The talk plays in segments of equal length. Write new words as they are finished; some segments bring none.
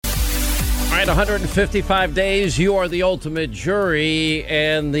All right, 155 days, you are the ultimate jury,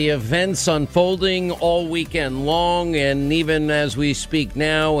 and the events unfolding all weekend long, and even as we speak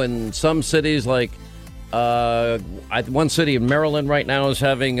now, in some cities like one city in Maryland right now is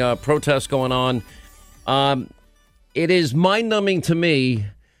having protests going on. It is mind-numbing to me.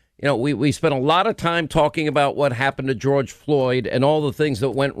 You know, we spent a lot of time talking about what happened to George Floyd and all the things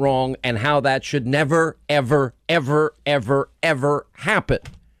that went wrong and how that should never, ever, ever, ever, ever happen.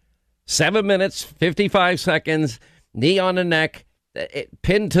 7 minutes, 55 seconds, knee on the neck,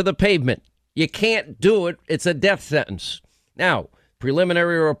 pinned to the pavement. You can't do it. It's a death sentence. Now,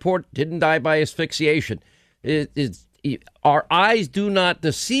 preliminary report, didn't die by asphyxiation. Our eyes do not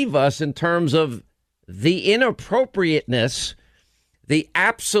deceive us in terms of the inappropriateness, the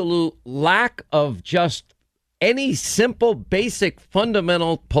absolute lack of just any simple, basic,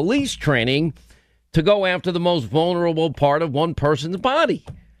 fundamental police training to go after the most vulnerable part of one person's body.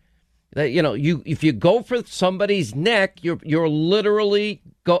 You know, if you go for somebody's neck, you're literally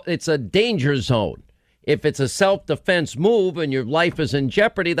it's a danger zone. If it's a self-defense move and your life is in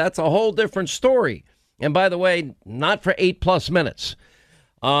jeopardy, that's a whole different story. And by the way, not for 8+ minutes.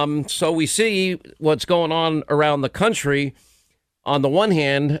 So we see what's going on around the country on the one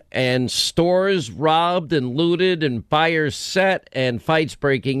hand, and stores robbed and looted and fires set and fights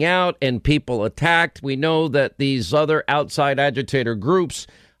breaking out and people attacked. We know that these other outside agitator groups,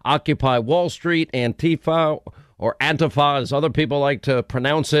 Occupy Wall Street, Antifa, or Antifa, as other people like to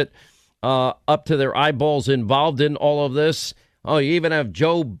pronounce it, up to their eyeballs involved in all of this. Oh, you even have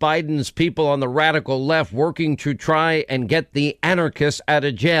Joe Biden's people on the radical left working to try and get the anarchists out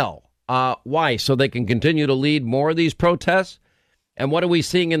of jail. Why? So they can continue to lead more of these protests? And what are we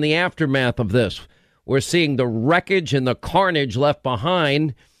seeing in the aftermath of this? We're seeing the wreckage and the carnage left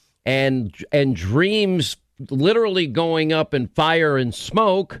behind, and dreams literally going up in fire and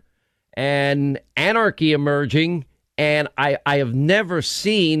smoke, and anarchy emerging. And I have never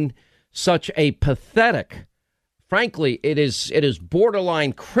seen such a pathetic, frankly, it is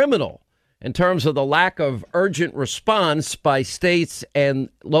borderline criminal in terms of the lack of urgent response by states and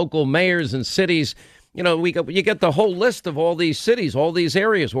local mayors and cities. You know, you get the whole list of all these cities, all these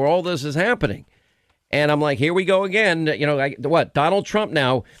areas where all this is happening. And I'm like, here we go again. You know, Donald Trump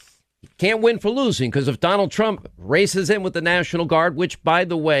now can't win for losing, because if Donald Trump races in with the National Guard, which, by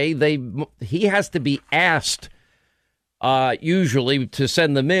the way, he has to be asked usually to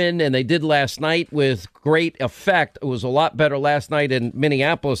send them in, and they did last night with great effect. It was a lot better last night in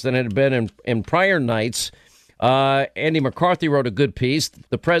Minneapolis than it had been in prior nights. Andy McCarthy wrote a good piece.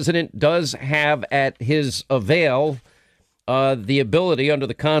 The president does have at his avail the ability under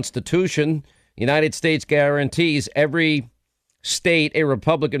the Constitution. The United States guarantees every state a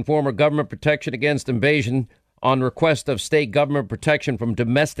Republican form of government protection against invasion on request of state government protection from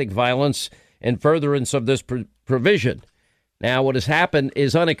domestic violence and furtherance of this provision. Now, what has happened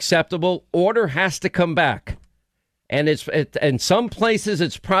is unacceptable. Order has to come back. And in some places,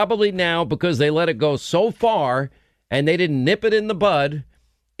 it's probably now, because they let it go so far and they didn't nip it in the bud,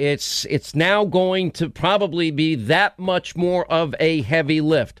 it's now going to probably be that much more of a heavy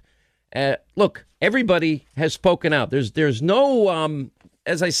lift. Look, everybody has spoken out. There's no,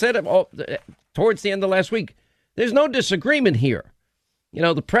 as I said towards the end of last week, there's no disagreement here. You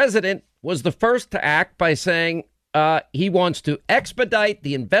know, the president was the first to act by saying he wants to expedite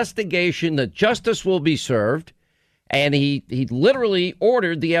the investigation, that justice will be served. And he literally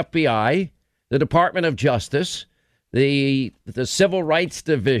ordered the FBI, the Department of Justice, the Civil Rights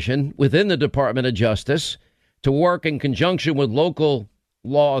Division within the Department of Justice to work in conjunction with local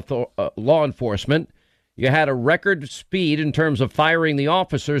law enforcement. You had a record speed in terms of firing the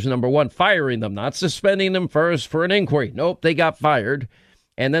officers. Number one, firing them, not suspending them first for an inquiry. Nope, they got fired.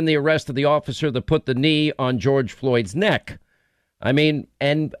 And then the arrest of the officer that put the knee on George Floyd's neck. I mean,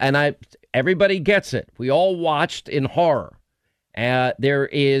 everybody gets it. We all watched in horror. There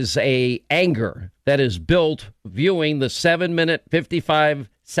is a anger that is built viewing the 7-minute,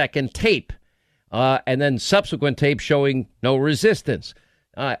 55-second tape, and then subsequent tape showing no resistance.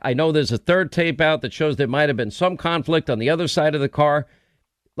 I know there's a third tape out that shows there might have been some conflict on the other side of the car.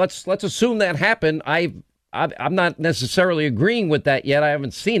 Let's assume that happened. I'm not necessarily agreeing with that yet. I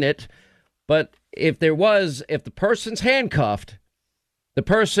haven't seen it. But if the person's handcuffed, the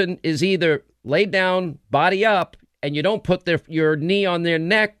person is either laid down, body up, and you don't put your knee on their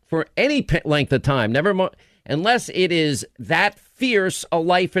neck for any length of time, unless it is that fierce a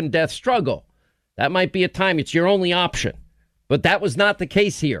life and death struggle. That might be a time. It's your only option. But that was not the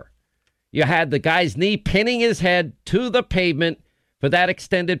case here. You had the guy's knee pinning his head to the pavement for that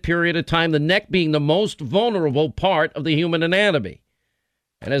extended period of time, the neck being the most vulnerable part of the human anatomy.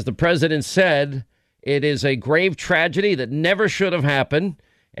 And as the president said, it is a grave tragedy that never should have happened.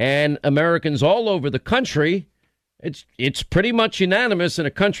 And Americans all over the country, it's pretty much unanimous in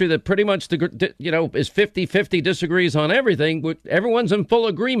a country that pretty much, is 50-50, disagrees on everything. Everyone's in full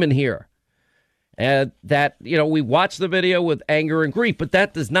agreement here. That, we watch the video with anger and grief, but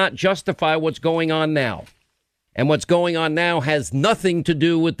that does not justify what's going on now. And what's going on now has nothing to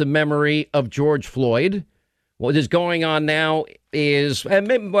do with the memory of George Floyd. What is going on now is,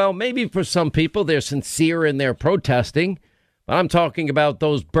 maybe for some people, they're sincere in their protesting. But I'm talking about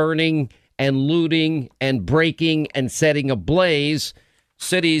those burning and looting and breaking and setting ablaze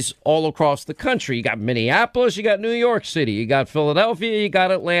cities all across the country. You got Minneapolis, you got New York City, you got Philadelphia, you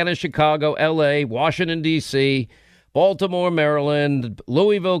got Atlanta, Chicago, L.A., Washington, D.C., Baltimore, Maryland,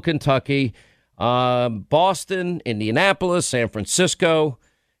 Louisville, Kentucky, Boston, Indianapolis, San Francisco.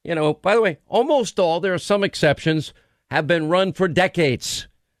 By the way, almost all, there are some exceptions, have been run for decades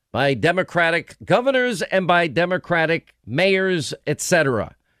by Democratic governors and by Democratic mayors,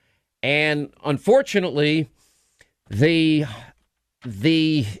 etc. And unfortunately, their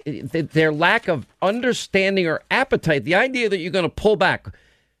lack of understanding or appetite, the idea that you're going to pull back,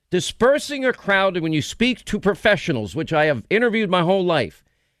 dispersing a crowd when you speak to professionals, which I have interviewed my whole life,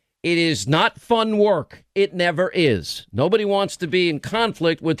 it is not fun work. It never is. Nobody wants to be in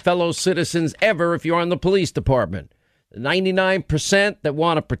conflict with fellow citizens ever if you're in the police department. The 99% that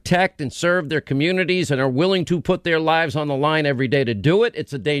want to protect and serve their communities and are willing to put their lives on the line every day to do it.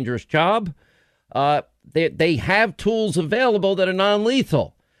 It's a dangerous job. They have tools available that are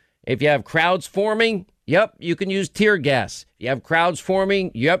non-lethal. If you have crowds forming, yep, you can use tear gas. If you have crowds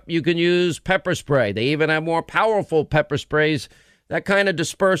forming, yep, you can use pepper spray. They even have more powerful pepper sprays that kind of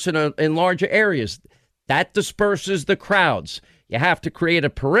disperse in larger areas. That disperses the crowds. You have to create a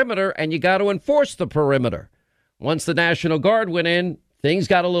perimeter, and you got to enforce the perimeter. Once the National Guard went in, things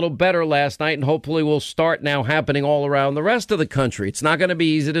got a little better last night, and hopefully will start now happening all around the rest of the country. It's not going to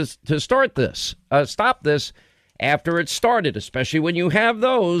be easy to stop this after it started, especially when you have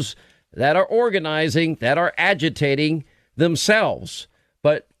those that are organizing, that are agitating themselves.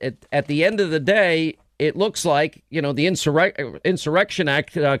 But at the end of the day, it looks like, the Insurrection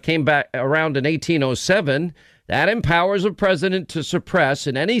Act came back around in 1807. That empowers a president to suppress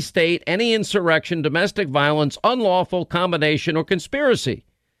in any state any insurrection, domestic violence, unlawful combination, or conspiracy.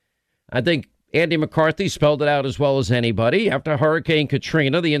 I think Andy McCarthy spelled it out as well as anybody. After Hurricane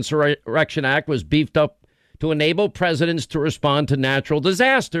Katrina, the Insurrection Act was beefed up to enable presidents to respond to natural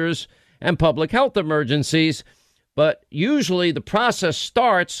disasters and public health emergencies. But usually the process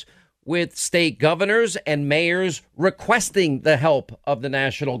starts with state governors and mayors requesting the help of the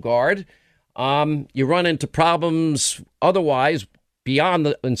National Guard. You run into problems otherwise beyond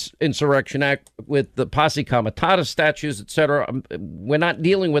the Insurrection Act with the Posse Comitatus statutes, etc. We're not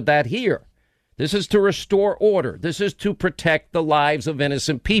dealing with that here. This is to restore order. This is to protect the lives of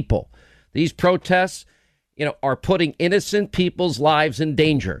innocent people. These protests, are putting innocent people's lives in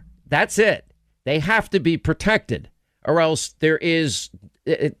danger. That's it. They have to be protected, or else there is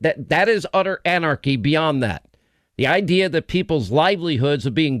that is utter anarchy beyond that. The idea that people's livelihoods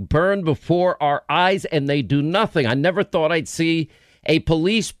are being burned before our eyes and they do nothing. I never thought I'd see a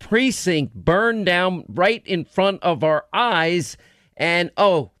police precinct burned down right in front of our eyes. And,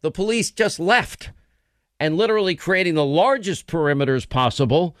 the police just left, and literally creating the largest perimeters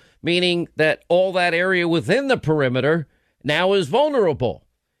possible, meaning that all that area within the perimeter now is vulnerable.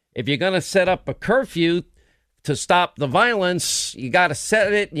 If you're going to set up a curfew to stop the violence, you got to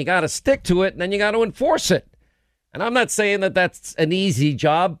set it and you got to stick to it, and then you got to enforce it. And I'm not saying that that's an easy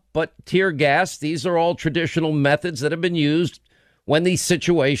job, but tear gas, these are all traditional methods that have been used when these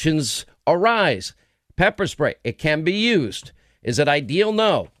situations arise. Pepper spray, it can be used. Is it ideal?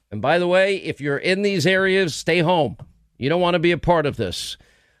 No. And by the way, if you're in these areas, stay home. You don't want to be a part of this.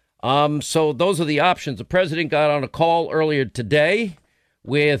 So those are the options. The president got on a call earlier today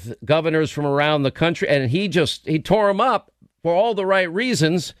with governors from around the country, and he tore them up for all the right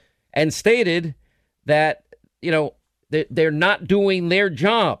reasons and stated that, they're not doing their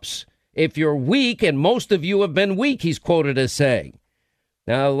jobs. If you're weak, and most of you have been weak, he's quoted as saying.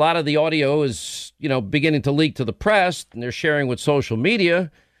 Now, a lot of the audio is, beginning to leak to the press, and they're sharing with social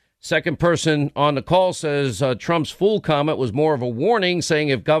media. Second person on the call says Trump's fool comment was more of a warning, saying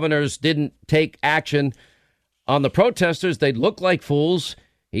if governors didn't take action on the protesters, they'd look like fools.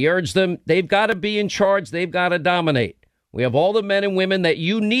 He urged them, they've got to be in charge. They've got to dominate. We have all the men and women that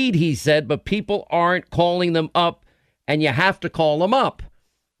you need, he said, but people aren't calling them up, and you have to call them up.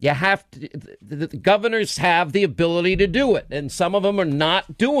 You have to. The governors have the ability to do it, and some of them are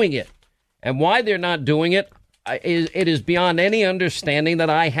not doing it. And why they're not doing it, it is beyond any understanding that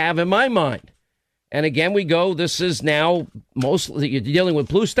I have in my mind. And again, this is now mostly you're dealing with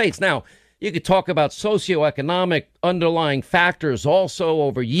blue states. Now, you could talk about socioeconomic underlying factors also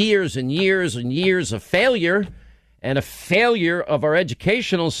over years and years and years of failure and a failure of our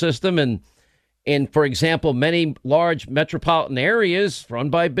educational system. And in, for example, many large metropolitan areas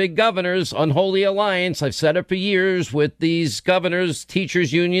run by big governors, unholy alliance. I've said it for years with these governors,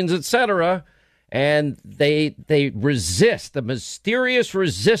 teachers, unions, etc. And they resist, the mysterious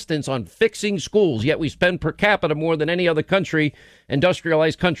resistance on fixing schools. Yet we spend per capita more than any other country,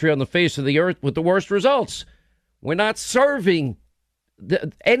 industrialized country on the face of the earth, with the worst results. We're not serving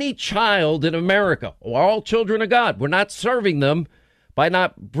any child in America. We're all children of God. We're not serving them by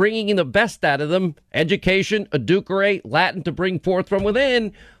not bringing the best out of them. Education, educare, Latin to bring forth from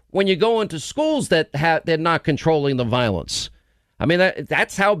within. When you go into schools they're not controlling the violence. I mean,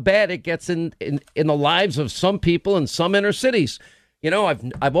 that's how bad it gets in the lives of some people in some inner cities. You know,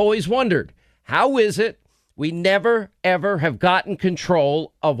 I've always wondered, how is it we never, ever have gotten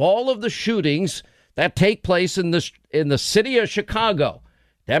control of all of the shootings that take place in the city of Chicago?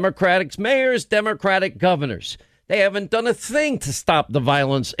 Democratic mayors, Democratic governors. They haven't done a thing to stop the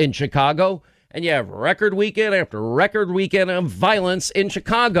violence in Chicago. And you have record weekend after record weekend of violence in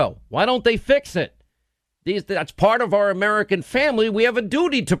Chicago. Why don't they fix it? That's part of our American family. We have a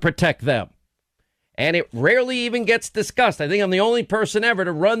duty to protect them. And it rarely even gets discussed. I think I'm the only person ever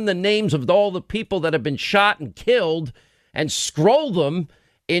to run the names of all the people that have been shot and killed and scroll them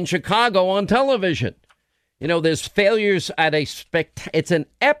in Chicago on television. You know, there's failures at it's an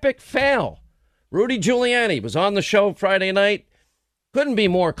epic fail. Rudy Giuliani was on the show Friday night. Couldn't be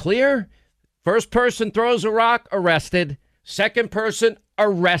more clear. First person throws a rock, arrested. Second person,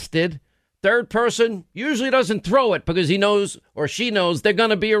 arrested. Third person usually doesn't throw it because he knows or she knows they're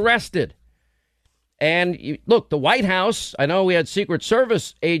going to be arrested. And look, the White House, I know we had Secret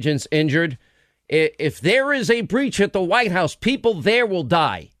Service agents injured. If there is a breach at the White House, people there will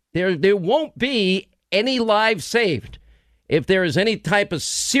die. There won't be any lives saved if there is any type of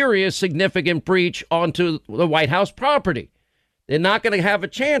serious, significant breach onto the White House property. They're not going to have a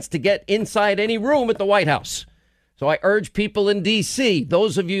chance to get inside any room at the White House. So I urge people in D.C.,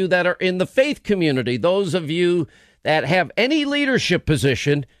 those of you that are in the faith community, those of you that have any leadership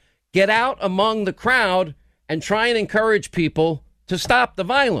position, get out among the crowd and try and encourage people to stop the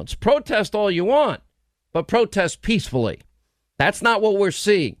violence. Protest all you want, but protest peacefully. That's not what we're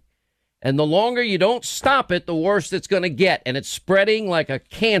seeing. And the longer you don't stop it, the worse it's going to get. And it's spreading like a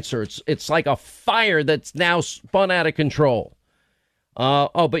cancer. It's like a fire that's now spun out of control.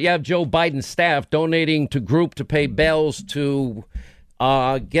 But you have Joe Biden's staff donating to group to pay bails to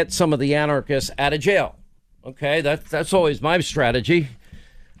get some of the anarchists out of jail. OK, that's always my strategy.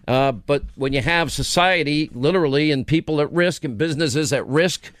 But when you have society literally and people at risk and businesses at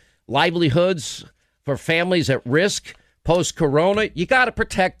risk, livelihoods for families at risk post-corona, you got to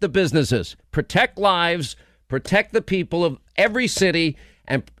protect the businesses, protect lives, protect the people of every city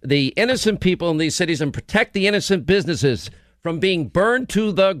and the innocent people in these cities, and protect the innocent businesses from being burned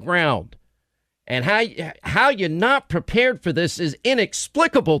to the ground. And how you're not prepared for this is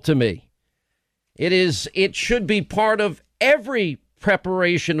inexplicable to me. It should be part of every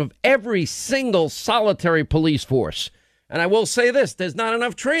preparation of every single solitary police force. And I will say this, there's not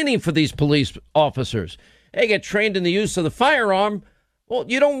enough training for these police officers. They get trained in the use of the firearm. Well,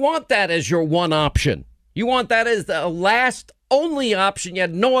 you don't want that as your one option. You want that as the last only option. You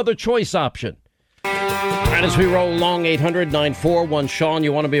had no other choice option. And as we roll along, 800-941-SEAN,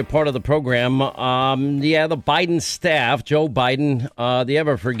 you want to be a part of the program. The Biden staff, Joe Biden, the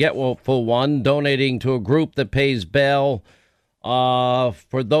ever forgetful one, donating to a group that pays bail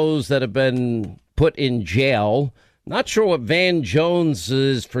for those that have been put in jail. Not sure what Van Jones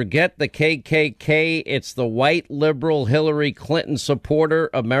is. Forget the KKK. It's the white liberal Hillary Clinton supporter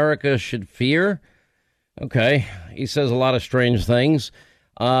America should fear. Okay. He says a lot of strange things.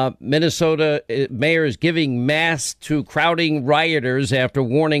 Minnesota mayor is giving masks to crowding rioters after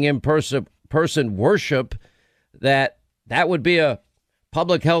warning in-person worship that would be a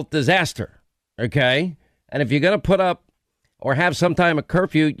public health disaster. Okay. And if you're going to put up or have some time of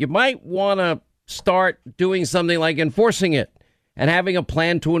curfew, you might want to start doing something like enforcing it and having a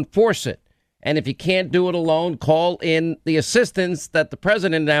plan to enforce it. And if you can't do it alone, call in the assistance that the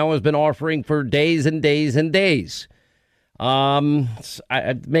president now has been offering for days and days and days.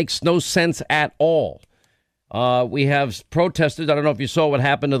 It makes no sense at all. We have protesters. I don't know if you saw what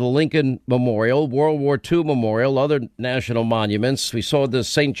happened to the Lincoln Memorial, World War II Memorial, other national monuments. We saw the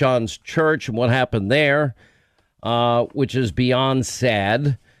St. John's Church and what happened there, which is beyond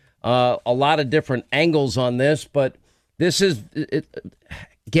sad. a lot of different angles on this, but this is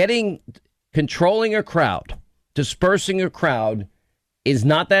controlling a crowd, dispersing a crowd is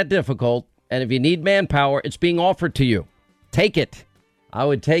not that difficult. And if you need manpower, it's being offered to you. Take it. I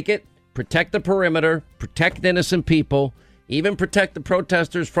would take it. Protect the perimeter, protect innocent people, even protect the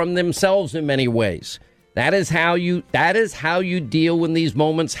protesters from themselves in many ways. That is how you deal when these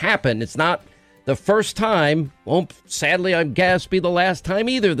moments happen. It's not the first time. Won't, sadly, I guess, be the last time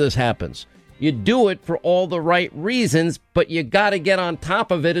either this happens. You do it for all the right reasons, but you got to get on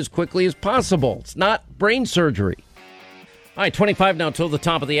top of it as quickly as possible. It's not brain surgery. All right, 25 now till the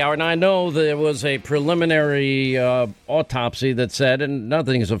top of the hour. Now, I know there was a preliminary autopsy that said, and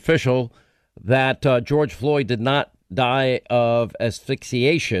nothing is official, that George Floyd did not die of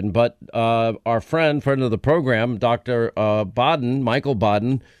asphyxiation. But our friend of the program, Dr. Michael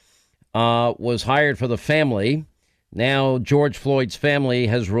Baden, was hired for the family. Now, George Floyd's family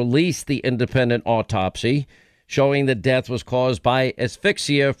has released the independent autopsy showing that death was caused by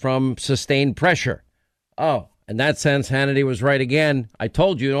asphyxia from sustained pressure. Oh. In that sense, Hannity was right again. I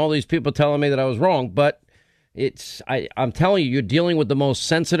told you, and all these people telling me that I was wrong, but I'm telling you, you're dealing with the most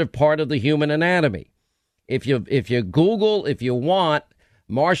sensitive part of the human anatomy. If you Google, if you want,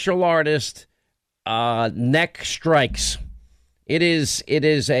 martial artist neck strikes, it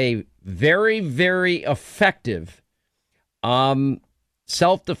is a very, very effective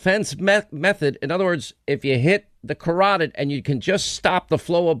self-defense method. In other words, if you hit the carotid and you can just stop the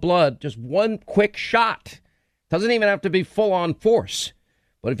flow of blood, just one quick shot. Doesn't even have to be full-on force.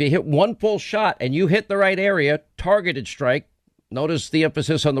 But if you hit one full shot and you hit the right area, targeted strike, notice the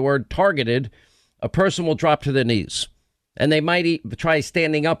emphasis on the word targeted, a person will drop to their knees. And they might try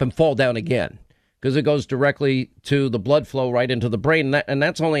standing up and fall down again because it goes directly to the blood flow right into the brain. And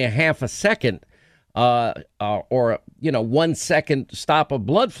that's only a half a second or 1 second stop of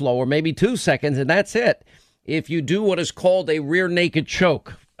blood flow, or maybe 2 seconds, and that's it. If you do what is called a rear naked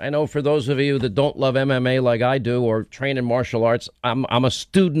choke, I know for those of you that don't love MMA like I do or train in martial arts, I'm a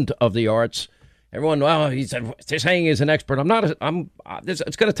student of the arts. Everyone, he's saying he's an expert. I'm not.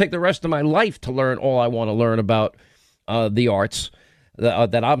 It's going to take the rest of my life to learn all I want to learn about the arts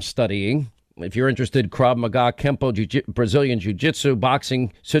that I'm studying. If you're interested, Krav Maga, Kempo, Brazilian Jiu-Jitsu,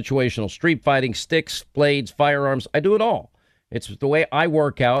 boxing, situational street fighting, sticks, blades, firearms, I do it all. It's the way I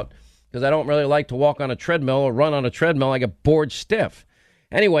work out because I don't really like to walk on a treadmill or run on a treadmill. I get bored stiff.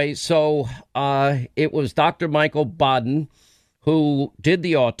 Anyway, so it was Dr. Michael Baden who did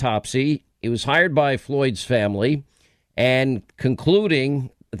the autopsy. He was hired by Floyd's family and concluding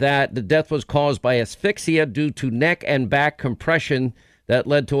that the death was caused by asphyxia due to neck and back compression that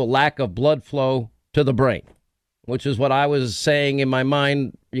led to a lack of blood flow to the brain, which is what I was saying in my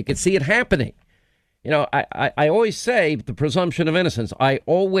mind. You could see it happening. You know, I always say the presumption of innocence. I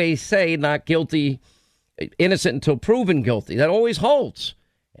always say not guilty, innocent until proven guilty. That always holds.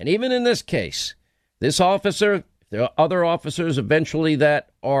 And even in this case, this officer, there are other officers eventually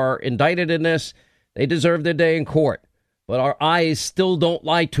that are indicted in this. They deserve their day in court. But our eyes still don't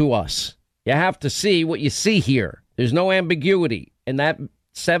lie to us. You have to see what you see here. There's no ambiguity in that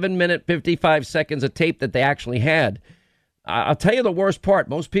 7-minute, 55 seconds of tape that they actually had. I'll tell you the worst part.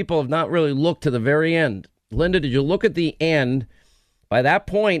 Most people have not really looked to the very end. Linda, did you look at the end? By that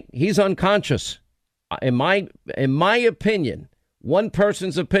point, he's unconscious. In my opinion, one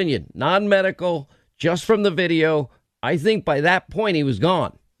person's opinion, non-medical, just from the video, I think by that point he was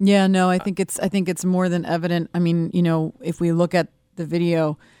gone. Yeah, no, I think it's more than evident. I mean, you know, if we look at the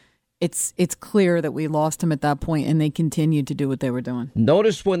video, it's clear that we lost him at that point, and they continued to do what they were doing.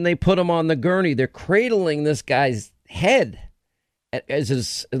 Notice when they put him on the gurney, they're cradling this guy's head because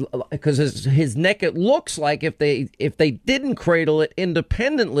his neck. It looks like if they didn't cradle it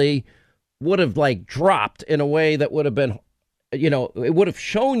independently, would have like dropped in a way that would have been, you know, it would have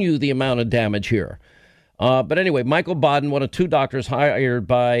shown you the amount of damage here. But anyway, Michael Baden, one of two doctors hired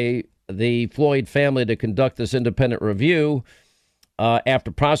by the Floyd family to conduct this independent review, after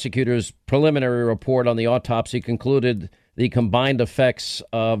prosecutors' preliminary report on the autopsy concluded the combined effects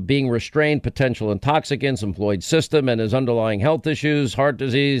of being restrained, potential intoxicants in Floyd's system, and his underlying health issues, heart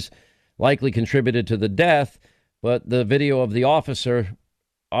disease, likely contributed to the death. But the video of the officer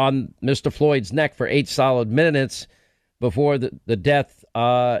on Mr. Floyd's neck for 8 solid minutes before the death,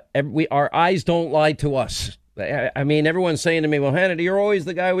 our eyes don't lie to us. I mean, everyone's saying to me, well, Hannity, you're always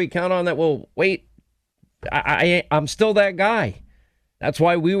the guy we count on that will wait. I'm still that guy. That's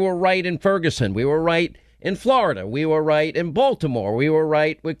why we were right in Ferguson. We were right in Florida. We were right in Baltimore. We were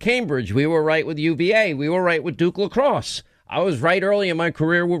right with Cambridge. We were right with UVA. We were right with Duke Lacrosse. I was right early in my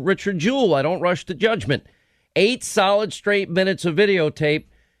career with Richard Jewell. I don't rush to judgment. 8 solid straight minutes of videotape.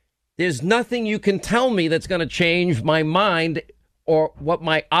 There's nothing you can tell me that's going to change my mind or what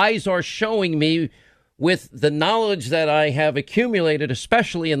my eyes are showing me with the knowledge that I have accumulated,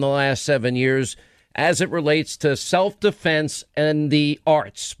 especially in the last 7 years, as it relates to self-defense and the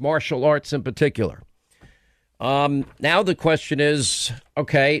arts, martial arts in particular. Now the question is,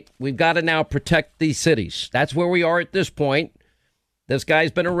 okay, we've got to now protect these cities. That's where we are at this point. This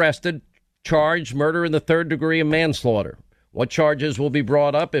guy's been arrested, charged murder in the third degree and manslaughter. What charges will be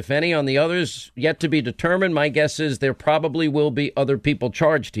brought up, if any, on the others, yet to be determined. My guess is there probably will be other people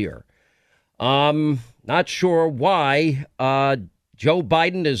charged here. Not sure why. Joe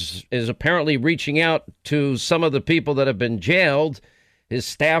Biden is apparently reaching out to some of the people that have been jailed. His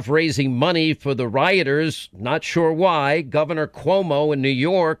staff raising money for the rioters. Not sure why. Governor Cuomo in New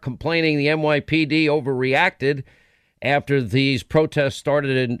York complaining the NYPD overreacted after these protests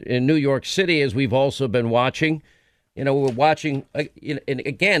started in New York City, as we've also been watching. You know, we're watching, and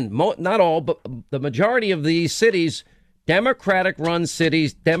again, not all, but the majority of these cities, Democratic-run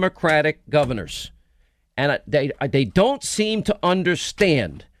cities, Democratic governors. And they don't seem to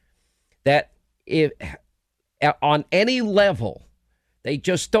understand that if on any level, they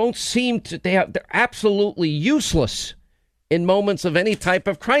just don't seem to, they're absolutely useless in moments of any type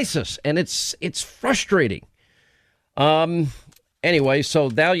of crisis. And it's frustrating. Anyway, so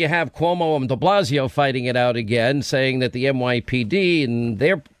now you have Cuomo and de Blasio fighting it out again, saying that the NYPD and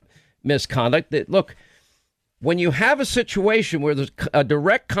their misconduct, that, look, when you have a situation where there's a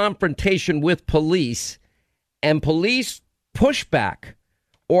direct confrontation with police and police push back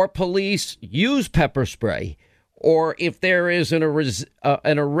or police use pepper spray, or if there is an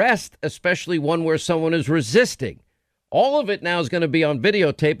arrest, especially one where someone is resisting, all of it now is going to be on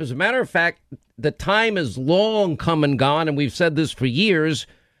videotape. As a matter of fact, the time is long come and gone, and we've said this for years,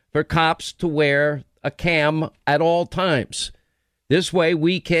 for cops to wear a cam at all times. This way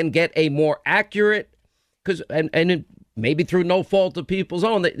we can get a more accurate, and maybe through no fault of people's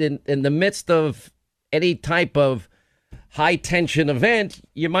own, in the midst of any type of high-tension event,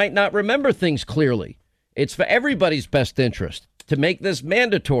 you might not remember things clearly. It's for everybody's best interest to make this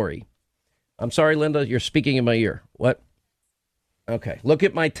mandatory. I'm sorry, Linda, you're speaking in my ear. What? Okay, look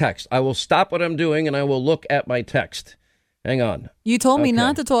at my text. I will stop what I'm doing and I will look at my text. Hang on. You told me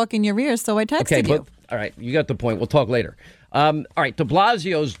not to talk in your ear, so I texted you. All right, you got the point. We'll talk later. All right, de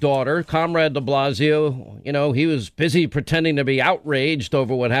Blasio's daughter, Comrade de Blasio, you know, he was busy pretending to be outraged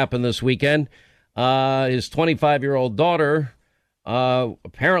over what happened this weekend. His 25-year-old daughter,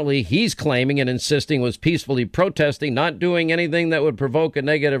 apparently he's claiming and insisting was peacefully protesting, not doing anything that would provoke a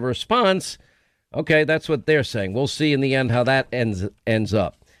negative response. Okay, that's what they're saying. We'll see in the end how that ends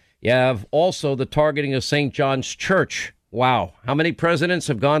up. You have also the targeting of St. John's Church. Wow. How many presidents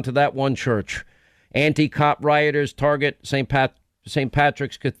have gone to that one church? Anti-cop rioters target St.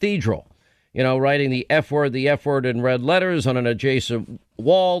 Patrick's Cathedral. You know, writing the F word in red letters on an adjacent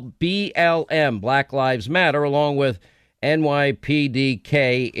wall. BLM, Black Lives Matter, along with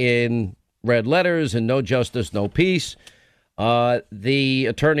NYPDK in red letters and no justice, no peace. The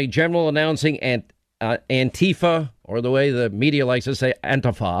Attorney General announcing Antifa, or the way the media likes to say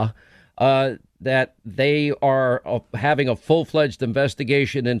Antifa, that they are having a full-fledged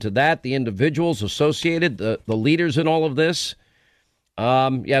investigation into that, the individuals associated, the leaders in all of this.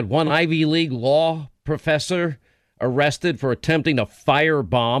 You had one Ivy League law professor arrested for attempting to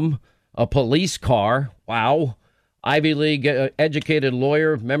firebomb a police car. Wow. Ivy League educated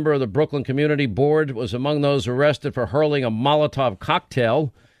lawyer, member of the Brooklyn Community Board, was among those arrested for hurling a Molotov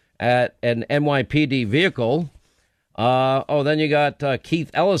cocktail at an NYPD vehicle. Then you got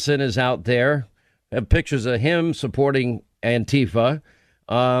Keith Ellison is out there. Have pictures of him supporting Antifa,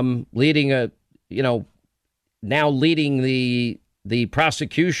 leading the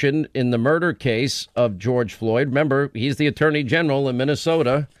prosecution in the murder case of George Floyd. Remember, he's the attorney general in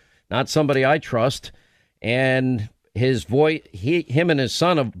Minnesota, not somebody I trust. And his voice, him and his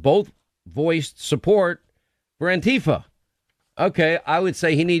son have both voiced support for Antifa. Okay, I would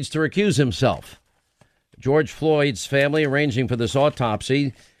say he needs to recuse himself. George Floyd's family arranging for this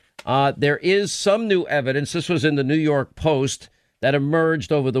autopsy. There is some new evidence. This was in the New York Post that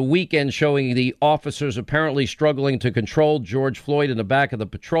emerged over the weekend showing the officers apparently struggling to control George Floyd in the back of the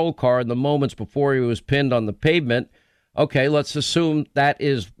patrol car in the moments before he was pinned on the pavement. Okay, let's assume that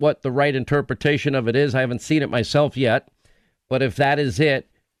is what the right interpretation of it is. I haven't seen it myself yet. But if that is it,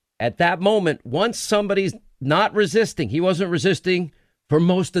 at that moment, once somebody's not resisting, he wasn't resisting for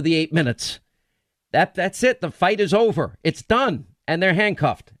most of the 8 minutes. That's it. The fight is over. It's done. And they're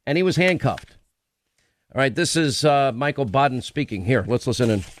handcuffed. And he was handcuffed. All right, this is Michael Baden speaking. Here, let's listen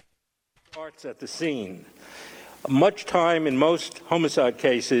in. Starts at the scene. Much time in most homicide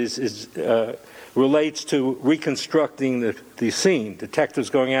cases relates to reconstructing the scene. Detectives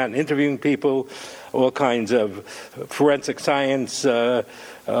going out and interviewing people, all kinds of forensic science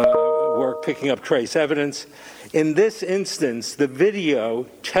work, picking up trace evidence. In this instance, the video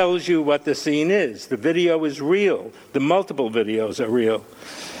tells you what the scene is. The video is real. The multiple videos are real.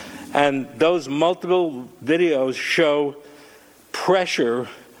 And those multiple videos show pressure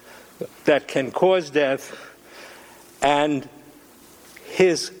that can cause death, and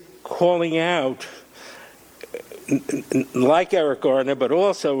his calling out, like Eric Garner, but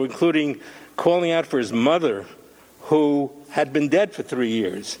also including calling out for his mother, who had been dead for 3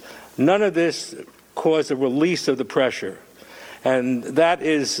 years. None of this caused a release of the pressure, and that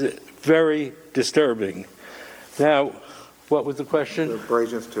is very disturbing. Now, what was the question? The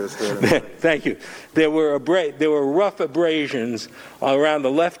abrasions to his head. Thank you. There were rough abrasions around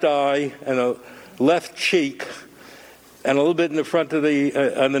the left eye and the left cheek, and a little bit in the front of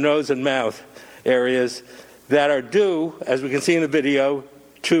on the nose and mouth areas that are due, as we can see in the video,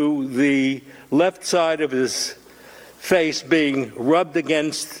 to the left side of his face being rubbed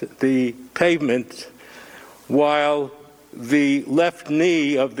against the pavement, while the left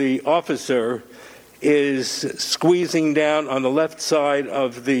knee of the officer is squeezing down on the left side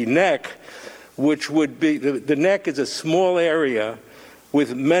of the neck, which would be, the neck is a small area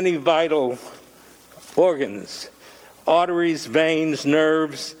with many vital organs, arteries, veins,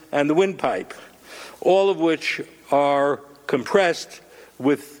 nerves, and the windpipe, all of which are compressed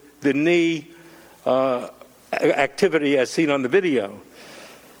with the knee activity as seen on the video,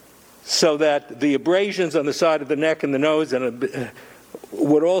 so that the abrasions on the side of the neck and the nose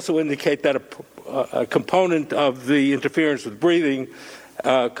would also indicate that a component of the interference with breathing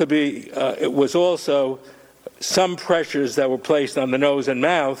could be, it was also some pressures that were placed on the nose and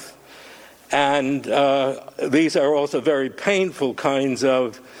mouth, and these are also very painful kinds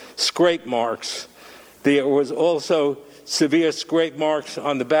of scrape marks. There was also severe scrape marks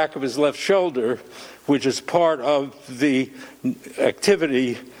on the back of his left shoulder, which is part of the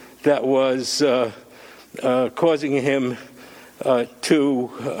activity that was causing him to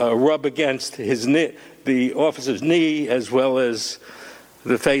rub against his knee, the officer's knee, as well as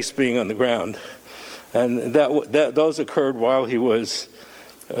the face being on the ground. And those occurred while he was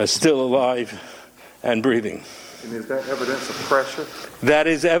still alive and breathing. And is that evidence of pressure? That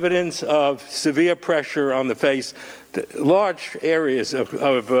is evidence of severe pressure on the face. Large areas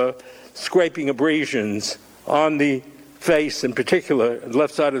of scraping abrasions on the face, in particular, the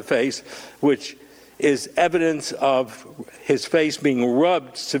left side of the face, which is evidence of his face being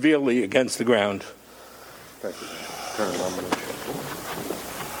rubbed severely against the ground. Thank you.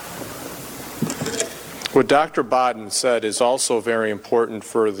 What Dr. Bodden said is also very important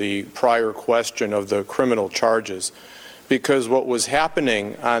for the prior question of the criminal charges, because what was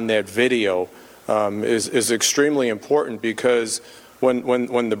happening on that video is extremely important, because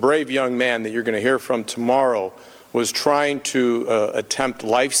when the brave young man that you're going to hear from tomorrow was trying to attempt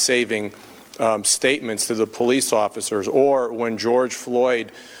life-saving statements to the police officers, or when George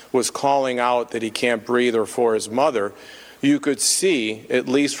Floyd was calling out that he can't breathe or for his mother, you could see, at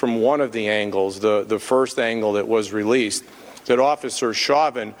least from one of the angles, the first angle that was released, that Officer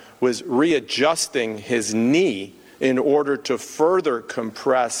Chauvin was readjusting his knee in order to further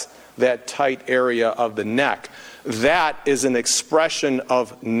compress that tight area of the neck. That is an expression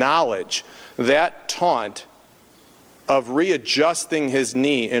of knowledge. That taunt of readjusting his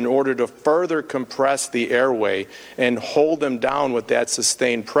knee in order to further compress the airway and hold him down with that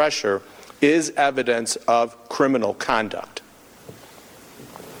sustained pressure is evidence of criminal conduct.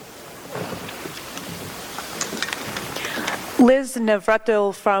 Liz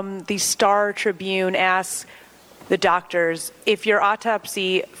Navratil from the Star Tribune asks the doctors if your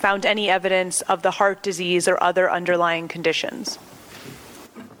autopsy found any evidence of the heart disease or other underlying conditions.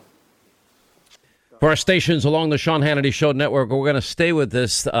 For our stations along the Sean Hannity Show network, we're going to stay with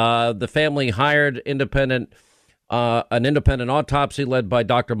this. The family hired an independent autopsy led by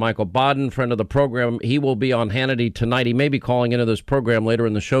Dr. Michael Bodden, friend of the program. He will be on Hannity tonight. He may be calling into this program later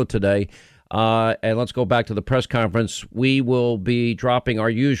in the show today. And let's go back to the press conference. We will be dropping our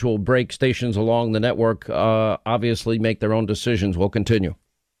usual break. Stations along the network obviously make their own decisions. We'll continue.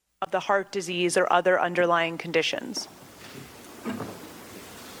 Of the heart disease or other underlying conditions.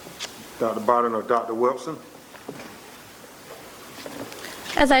 Dr. Bodden or Dr. Wilson?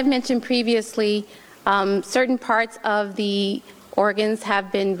 As I've mentioned previously, certain parts of the organs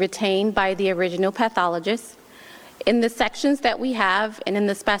have been retained by the original pathologist. In the sections that we have and in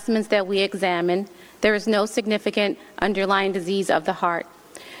the specimens that we examine, there is no significant underlying disease of the heart.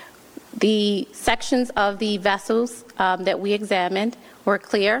 The sections of the vessels that we examined were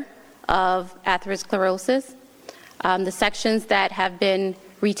clear of atherosclerosis. The sections that have been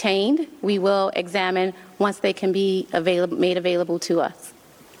retained, we will examine once they can be made available to us.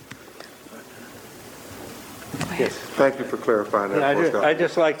 Yes. Thank you for clarifying that. I'd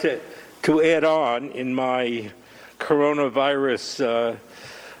just like to add on in my coronavirus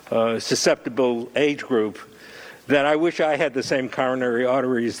susceptible age group that I wish I had the same coronary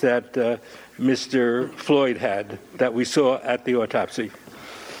arteries that Mr. Floyd had that we saw at the autopsy.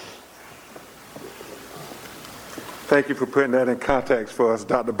 Thank you for putting that in context for us,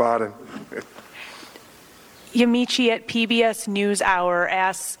 Dr. Bodden. Yamiche at PBS NewsHour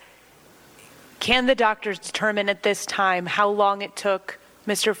asks, can the doctors determine at this time how long it took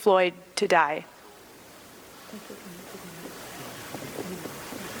Mr. Floyd to die?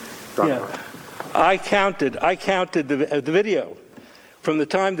 Yeah. I counted the video. From the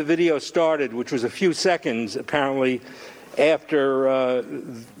time the video started, which was a few seconds apparently after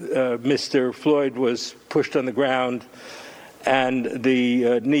Mr. Floyd was pushed on the ground and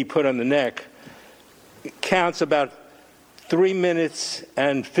the knee put on the neck, it counts about 3 minutes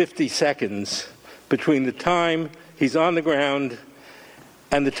and 50 seconds between the time he's on the ground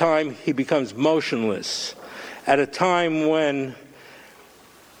and the time he becomes motionless, at a time when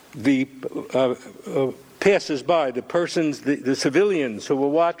the passers-by, the civilians who were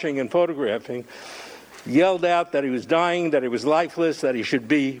watching and photographing, yelled out that he was dying, that he was lifeless, that he should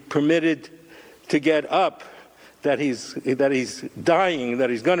be permitted to get up, that he's dying, that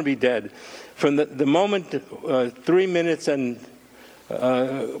he's going to be dead. From the moment, 3 minutes and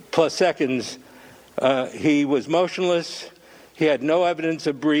plus seconds, he was motionless. He had no evidence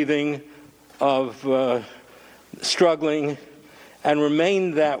of breathing, of struggling, and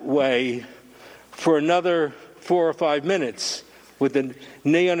remained that way for another 4 or 5 minutes with the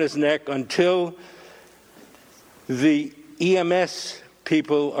knee on his neck until the EMS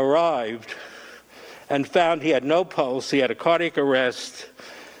people arrived and found he had no pulse, he had a cardiac arrest.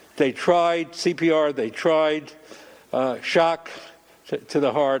 They tried CPR, they tried shock to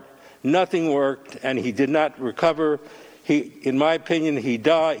the heart. Nothing worked, and he did not recover. In my opinion, he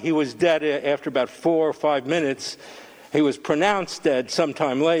died. He was dead after about 4 or 5 minutes. He was pronounced dead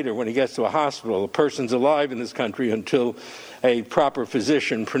sometime later when he gets to a hospital. A person's alive in this country until a proper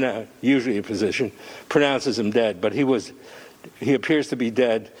physician, usually a physician, pronounces him dead. But he appears to be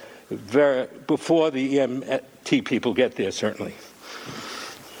dead before the EMT people get there, certainly.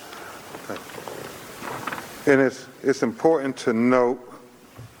 And it's important to note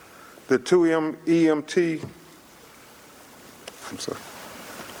the two EMT. I'm sorry.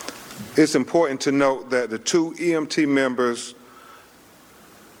 It's important to note that the two EMT members,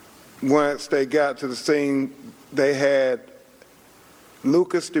 once they got to the scene, they had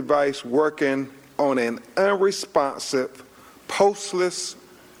Lucas' device working on an unresponsive, pulseless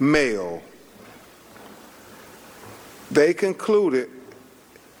male. They concluded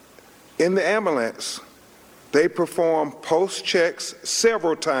in the ambulance, they performed pulse checks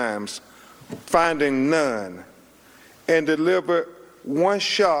several times, finding none, and delivered one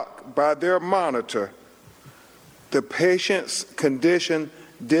shock by their monitor. The patient's condition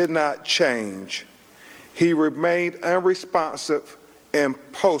did not change. He remained unresponsive and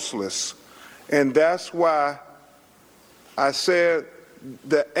pulseless. And that's why I said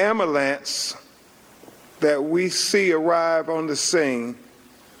the ambulance that we see arrive on the scene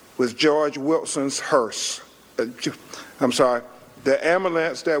was George Wilson's hearse. The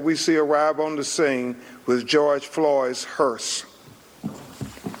ambulance that we see arrive on the scene was George Floyd's hearse.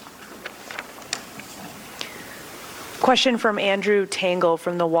 Question from Andrew Tangle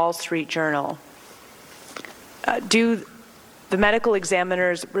from the Wall Street Journal. Do the medical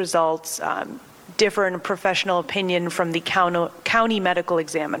examiner's results differ in professional opinion from the county medical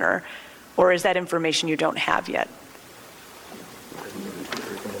examiner, or is that information you don't have yet?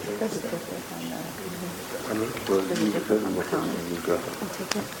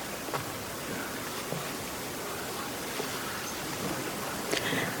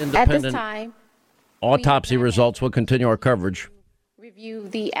 At this time, autopsy results will continue our coverage. Review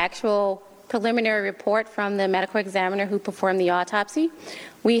the actual preliminary report from the medical examiner who performed the autopsy.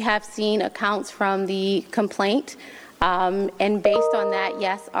 We have seen accounts from the complaint, and based on that,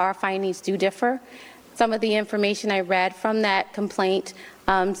 yes, our findings do differ. Some of the information I read from that complaint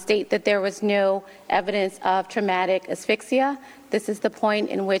state that there was no evidence of traumatic asphyxia. This is the point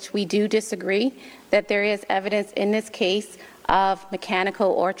in which we do disagree, that there is evidence in this case of mechanical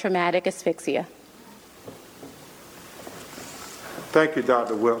or traumatic asphyxia. Thank you,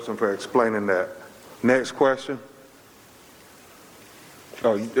 Dr. Wilson, for explaining that. Next question.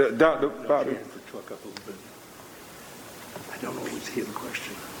 Oh, Dr. Bobby. I don't always hear the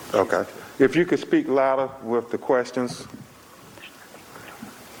question. Okay. If you could speak louder with the questions.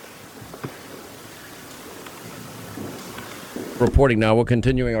 Reporting now, we're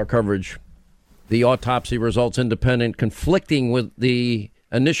continuing our coverage. The autopsy results independent, conflicting with the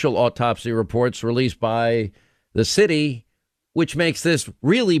initial autopsy reports released by the city, which makes this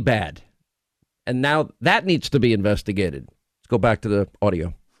really bad. And now that needs to be investigated. Let's go back to the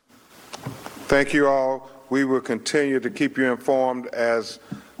audio. Thank you all. We will continue to keep you informed as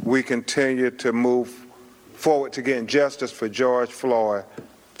we continue to move forward to getting justice for George Floyd.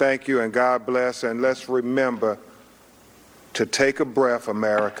 Thank you and God bless. And let's remember to take a breath,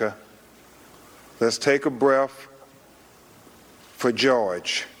 America. Let's take a breath for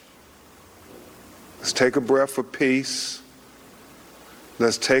George. Let's take a breath for peace.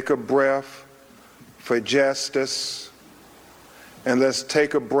 Let's take a breath for justice. And let's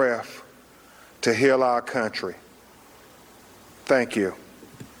take a breath to heal our country. Thank you.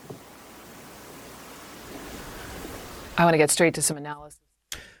 I want to get straight to some analysis.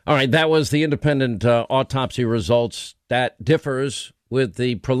 All right, that was the independent autopsy results. That differs with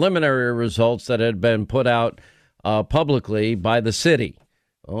the preliminary results that had been put out publicly by the city.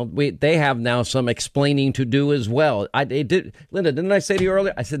 Well, they have now some explaining to do as well. Linda, didn't I say to you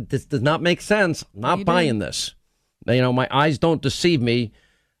earlier? I said, this does not make sense. I'm not buying this. You know, my eyes don't deceive me.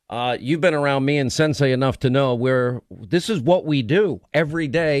 You've been around me and Sensei enough to know where this is what we do every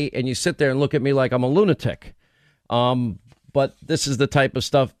day. And you sit there and look at me like I'm a lunatic. But this is the type of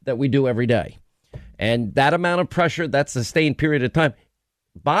stuff that we do every day. And that amount of pressure, that sustained period of time.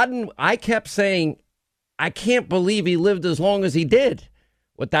 Bodden, I kept saying, I can't believe he lived as long as he did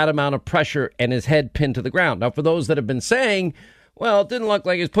with that amount of pressure and his head pinned to the ground. Now, for those that have been saying, well, it didn't look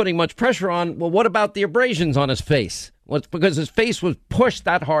like he was putting much pressure on. Well, what about the abrasions on his face? Well, it's because his face was pushed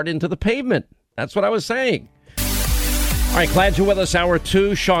that hard into the pavement. That's what I was saying. All right, glad you're with us. Hour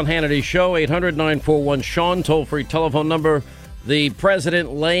 2, Sean Hannity Show, 800-941-SEAN, toll-free telephone number. The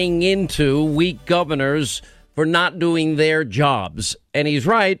president laying into weak governors for not doing their jobs. And he's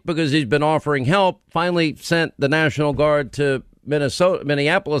right, because he's been offering help. Finally sent the National Guard to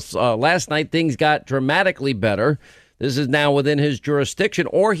Minneapolis last night. Things got dramatically better. This is now within his jurisdiction.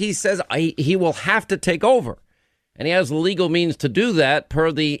 Or he says he will have to take over. And he has the legal means to do that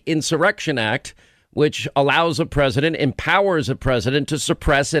per the Insurrection Act, which allows a president, empowers a president to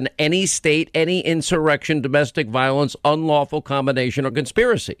suppress in any state, any insurrection, domestic violence, unlawful combination, or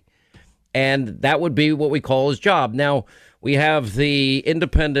conspiracy. And that would be what we call his job. Now, we have the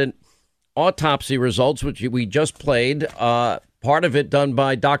independent autopsy results, which we just played. Part of it done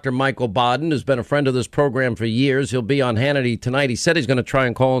by Dr. Michael Bodden, who's been a friend of this program for years. He'll be on Hannity tonight. He said he's going to try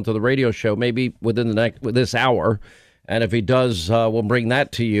and call into the radio show maybe within this hour. And if he does, we'll bring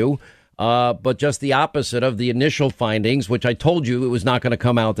that to you. But just the opposite of the initial findings, which I told you it was not going to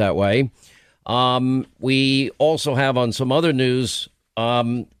come out that way. We also have on some other news,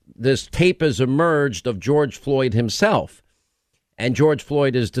 this tape has emerged of George Floyd himself. And George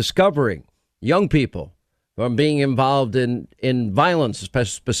Floyd is discovering young people from being involved in violence,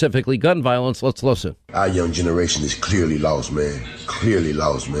 specifically gun violence. Let's listen. Our young generation is clearly lost, man. Clearly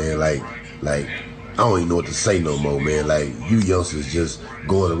lost, man. Like, I don't even know what to say no more, man. Like, you youngsters just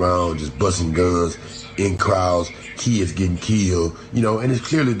going around, just busting guns in crowds, kids getting killed, you know, and it's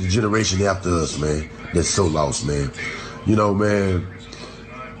clearly the generation after us, man, that's so lost, man. You know, man,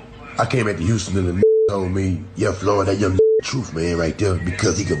 I came back to Houston and the told me, yeah, Floyd, that young truth, man, right there,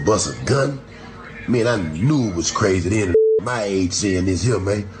 because he could bust a gun. Man, I knew it was crazy then, my age saying this here,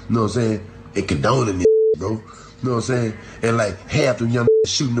 man. You know what I'm saying? And condoning this, bro. You know what I'm saying? And like half them young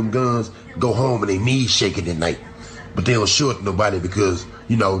shooting them guns go home and they knees shaking at night. But they don't show it to nobody because,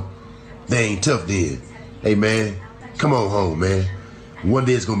 you know, they ain't tough then. Hey, man, come on home, man. One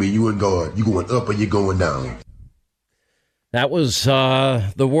day it's going to be you and God. You going up or you going down. That was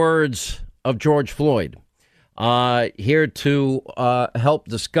the words of George Floyd. Here to help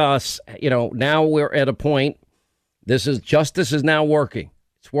discuss, you know, now we're at a point, justice is now working.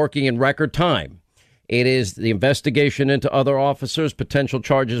 It's working in record time. It is the investigation into other officers, potential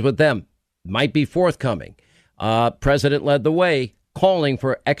charges with them might be forthcoming. President led the way, calling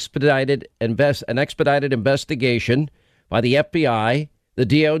for an expedited investigation by the FBI, the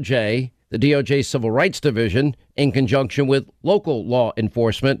DOJ Civil Rights Division, in conjunction with local law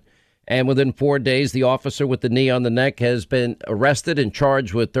enforcement. And within 4 days, the officer with the knee on the neck has been arrested and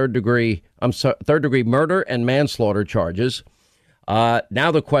charged with third degree murder and manslaughter charges.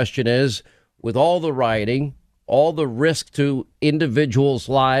 Now the question is, with all the rioting, all the risk to individuals'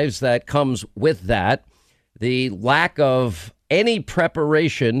 lives that comes with that, the lack of any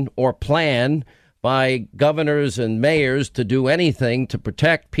preparation or plan by governors and mayors to do anything to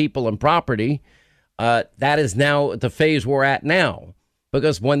protect people and property. That is now the phase we're at now,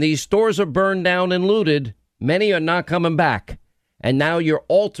 because when these stores are burned down and looted, many are not coming back. And now you're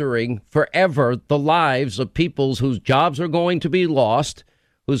altering forever the lives of people whose jobs are going to be lost,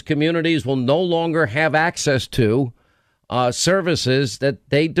 whose communities will no longer have access to services that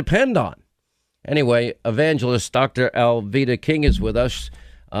they depend on. Anyway, evangelist Dr. Alveda King is with us.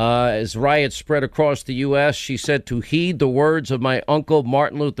 As riots spread across the U.S., she said to heed the words of my uncle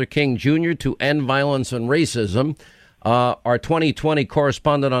Martin Luther King Jr. to end violence and racism. Our 2020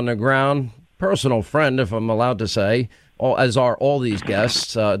 correspondent on the ground, personal friend, if I'm allowed to say, as are all these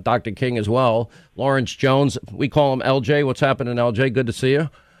guests, Dr. King as well, Lawrence Jones. We call him LJ. What's happening, LJ? Good to see you.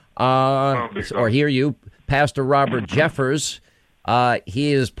 Or hear you. Pastor Robert Jeffers.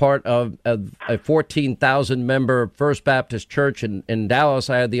 He is part of a 14,000 member First Baptist Church in Dallas.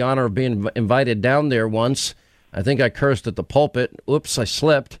 I had the honor of being invited down there once. I think I cursed at the pulpit. Oops, I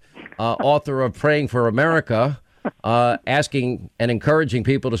slipped. Author of Praying for America, asking and encouraging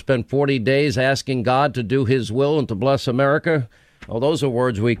people to spend 40 days asking God to do his will and to bless America. Well, those are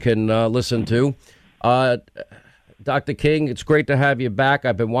words we can listen to. Dr. King, it's great to have you back.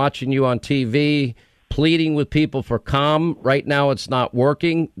 I've been watching you on TV, pleading with people for calm. Right now, it's not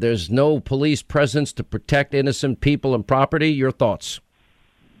working. There's no police presence to protect innocent people and property. Your thoughts?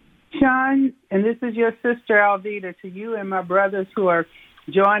 Sean, and this is your sister Alveda, to you and my brothers who are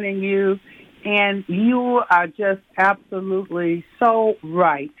joining you. And you are just absolutely so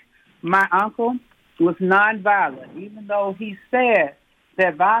right. My uncle was nonviolent, even though he said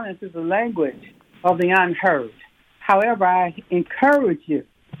that violence is a language of the unheard. However, I encourage you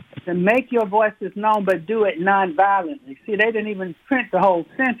to make your voices known, but do it nonviolently. See, they didn't even print the whole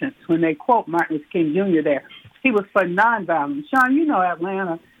sentence when they quote Martin Luther King Jr. there. He was for nonviolence. Sean, you know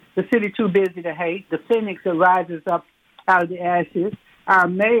Atlanta, the city too busy to hate, the phoenix that rises up out of the ashes. Our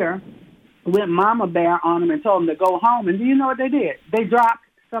mayor went mama bear on them and told them to go home. And do you know what they did? They dropped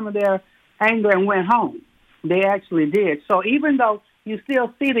some of their anger and went home. They actually did. So even though you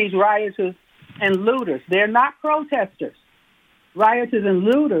still see these rioters and looters, they're not protesters. Rioters and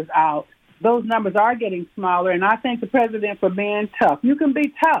looters out, those numbers are getting smaller, and I thank the president for being tough. You can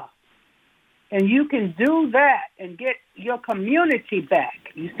be tough, and you can do that and get your community back.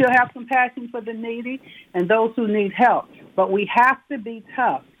 You still have compassion for the needy and those who need help, but we have to be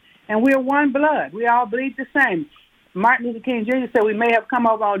tough. And we're one blood. We all bleed the same. Martin Luther King Jr. said we may have come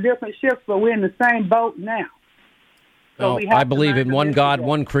over on different ships, but we're in the same boat now. So I believe in one God,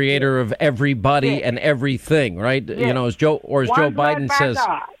 one creator of everybody and everything, right? Yes. You know, as Joe Biden says.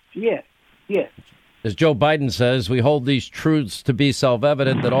 Yes, yes. As Joe Biden says, we hold these truths to be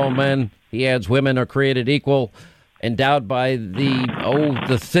self-evident that all men, he adds, women are created equal, endowed by the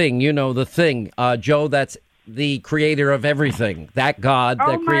thing, the thing. Joe, that's the creator of everything, that God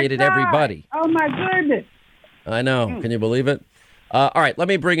that created everybody. Oh, my goodness. I know. Can you believe it? All right, let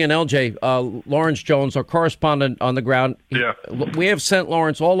me bring in LJ, Lawrence Jones, our correspondent on the ground. Yeah. We have sent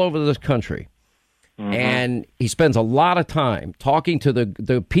Lawrence all over this country, and he spends a lot of time talking to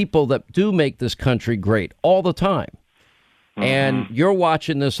the people that do make this country great all the time. And you're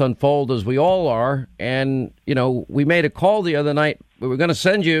watching this unfold as we all are. And, we made a call the other night. We were going to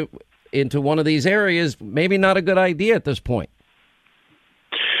send you into one of these areas. Maybe not a good idea at this point.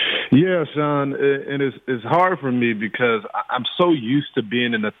 Yeah, Sean, and it's hard for me because I'm so used to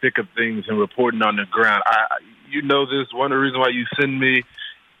being in the thick of things and reporting on the ground. You know this, one of the reasons why you send me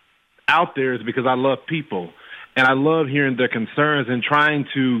out there is because I love people, and I love hearing their concerns and trying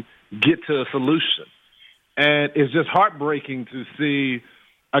to get to a solution. And it's just heartbreaking to see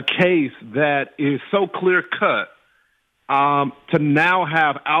a case that is so clear-cut to now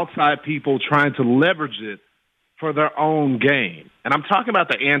have outside people trying to leverage it for their own gain. And I'm talking about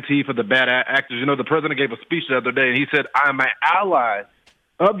the Antifa, the bad actors. The president gave a speech the other day, and he said, I'm an ally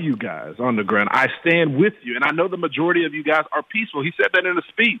of you guys on the ground. I stand with you. And I know the majority of you guys are peaceful. He said that in a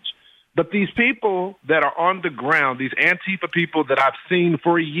speech. But these people that are on the ground, these Antifa people that I've seen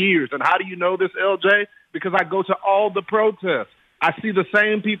for years, and how do you know this, LJ? Because I go to all the protests. I see the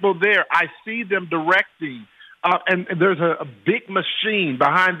same people there. I see them directing. And there's a big machine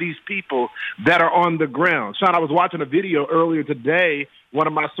behind these people that are on the ground. Sean, I was watching a video earlier today, one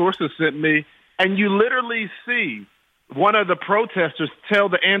of my sources sent me, and you literally see one of the protesters tell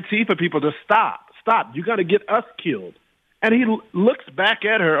the Antifa people to stop, you're going to get us killed. And he looks back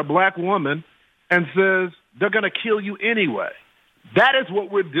at her, a black woman, and says, they're going to kill you anyway. That is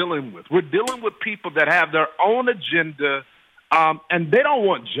what we're dealing with. We're dealing with people that have their own agenda, and they don't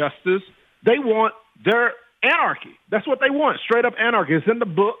want justice. They want their anarchy. That's what they want, straight up anarchy. It's in the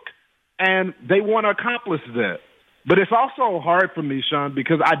book, and they want to accomplish that. But it's also hard for me, Sean,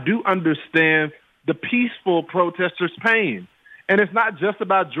 because I do understand the peaceful protesters' pain. And it's not just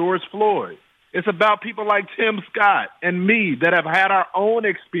about George Floyd. It's about people like Tim Scott and me that have had our own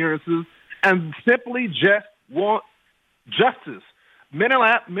experiences and simply just want justice.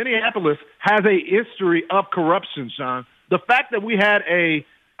 Minneapolis has a history of corruption, Sean. The fact that we had a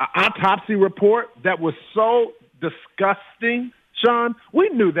autopsy report that was so disgusting, Sean, we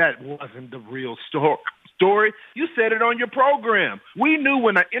knew that wasn't the real story. You said it on your program. We knew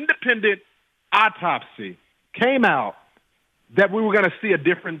when an independent autopsy came out that we were going to see a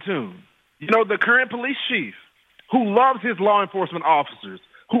different tune. You know, the current police chief, who loves his law enforcement officers,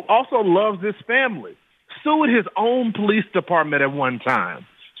 who also loves his family, sued his own police department at one time.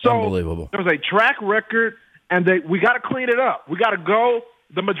 So unbelievable. There was a track record, and we got to clean it up. We got to go.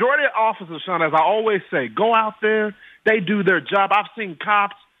 The majority of officers, Sean, as I always say, go out there. They do their job. I've seen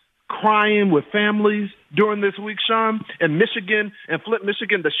cops crying with families during this week, Sean. In Michigan, in Flint,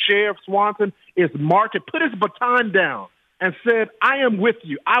 Michigan, the sheriff, Swanson, is marching, put his baton down and said, I am with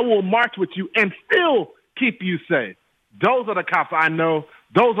you. I will march with you and still keep you safe. Those are the cops I know.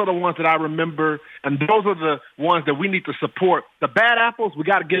 Those are the ones that I remember, and those are the ones that we need to support. The bad apples, we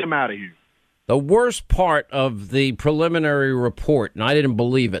got to get them out of here. The worst part of the preliminary report, and I didn't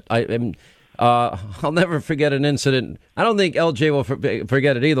believe it, I'll never forget an incident. I don't think LJ will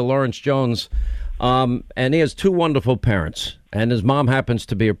forget it either, Lawrence Jones. And he has two wonderful parents, and his mom happens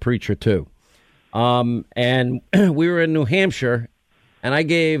to be a preacher, too. And we were in New Hampshire, and I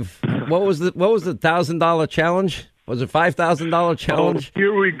gave, what was the $1,000 challenge? Was it $5,000 challenge? Oh,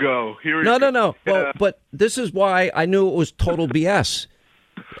 here we go. No. Well, but this is why I knew it was total BS.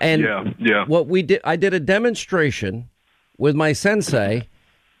 And what we did, I did a demonstration with my sensei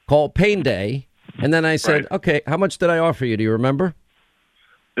called Pain Day, and then I said, okay, how much did I offer you? Do you remember?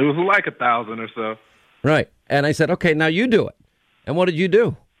 It was like 1,000 or so. Right. And I said, okay, now you do it. And what did you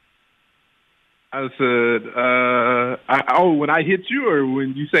do? I said, when I hit you or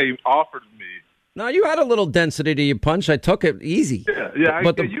when you say offered me? No, you had a little density to your punch. I took it easy. Yeah.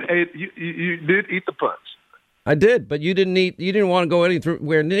 You did eat the punch. I did, but you didn't want to go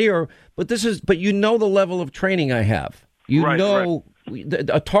anywhere near. But you know the level of training I have.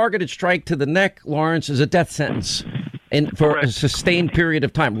 A targeted strike to the neck, Lawrence, is a death sentence, and for a sustained period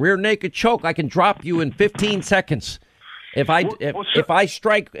of time. Rear naked choke, I can drop you in 15 seconds. If I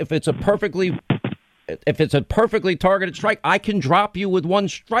strike, if it's a perfectly targeted strike, I can drop you with one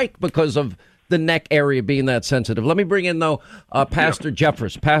strike because of the neck area being that sensitive. Let me bring in, though, Pastor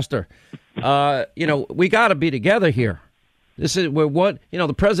Jeffress. Pastor, we got to be together here. This is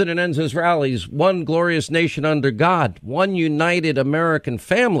the president ends his rallies, one glorious nation under God, one united American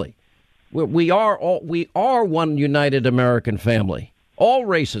family. We are one united American family. All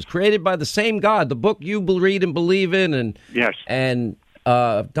races created by the same God. The book you read and believe in, and yes, and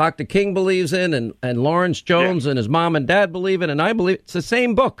Dr. King believes in, and Lawrence Jones and his mom and dad believe in, and I believe it's the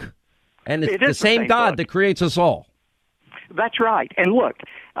same book, and it's the same God that creates us all. That's right. And look,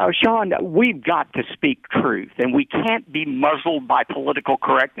 Sean, we've got to speak truth, and we can't be muzzled by political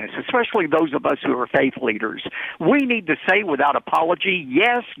correctness, especially those of us who are faith leaders. We need to say without apology,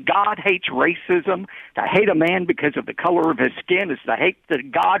 yes, God hates racism. To hate a man because of the color of his skin is to hate the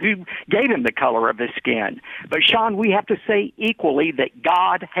God who gave him the color of his skin. But, Sean, we have to say equally that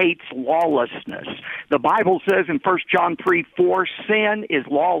God hates lawlessness. The Bible says in 1 John 3:4, sin is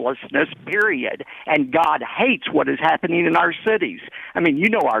lawlessness, period. And God hates what is happening in our cities. I mean, you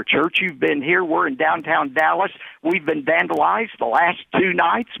know our church. You've been here. We're in downtown Dallas. We've been vandalized the last 2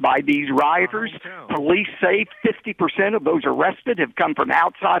 nights by these rioters. Police say 50% of those arrested have come from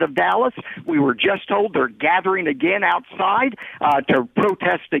outside of Dallas. We were just told they're gathering again outside to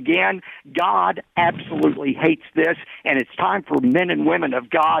protest again. God absolutely hates this, and it's time for men and women of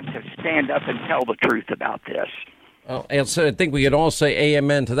God to stand up and tell the truth about this. Oh, and so I think we could all say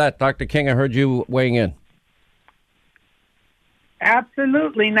amen to that. Dr. King, I heard you weighing in.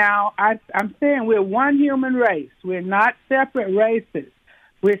 Absolutely. Now, I'm saying we're one human race. We're not separate races.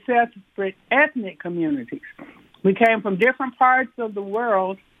 We're separate ethnic communities. We came from different parts of the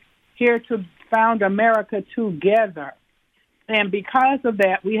world here to found America together. And because of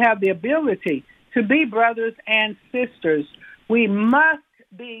that, we have the ability to be brothers and sisters. We must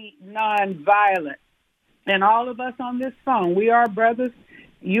be nonviolent. And all of us on this phone, we are brothers.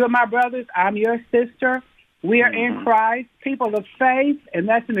 You are my brothers. I'm your sister. We are in Christ, people of faith, and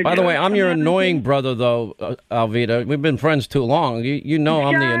that's an. By the way, I'm your annoying brother, though, Alveda. We've been friends too long. You know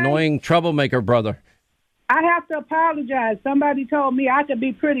I'm the annoying troublemaker brother. I have to apologize. Somebody told me I could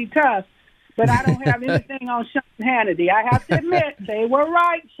be pretty tough, but I don't have anything on Sean Hannity. I have to admit, they were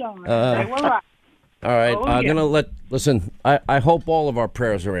right, Sean. They were right. All right, I'm going to listen, I hope all of our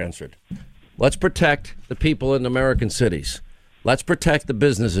prayers are answered. Let's protect the people in American cities. Let's protect the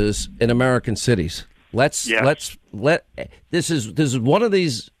businesses in American cities. This is one of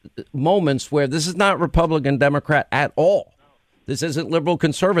these moments where this is not Republican, Democrat at all. This isn't liberal,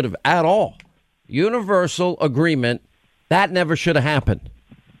 conservative at all. Universal agreement, that never should have happened.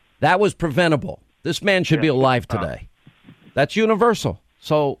 That was preventable. This man should be alive today. That's universal.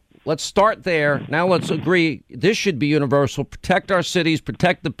 So let's start there. Now let's agree this should be universal. Protect our cities,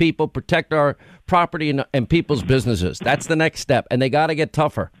 protect the people, protect our property and people's businesses. That's the next step. And they got to get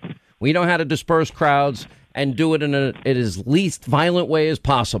tougher. We know how to disperse crowds and do it in as least violent way as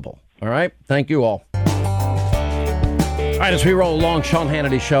possible. All right. Thank you all. All right, as we roll along, Sean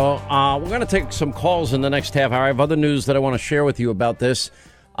Hannity Show, we're going to take some calls in the next half hour. I have other news that I want to share with you about this.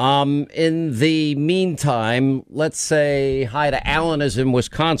 In the meantime, let's say hi to Alan is in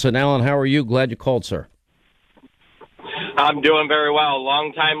Wisconsin. Alan, how are you? Glad you called, sir. I'm doing very well.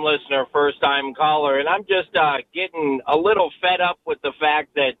 Long-time listener, first-time caller. And I'm just getting a little fed up with the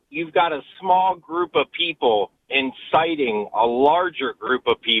fact that you've got a small group of people inciting a larger group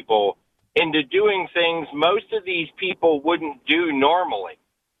of people into doing things most of these people wouldn't do normally.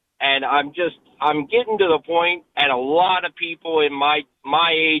 And I'm getting to the point, and a lot of people in my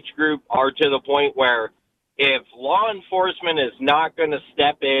age group are to the point where if law enforcement is not going to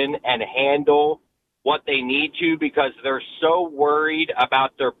step in and handle what they need to because they're so worried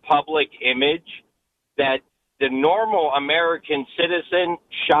about their public image, that the normal American citizen,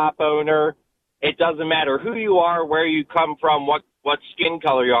 shop owner, it doesn't matter who you are, where you come from, what skin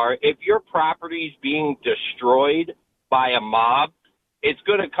color you are, if your property's being destroyed by a mob, it's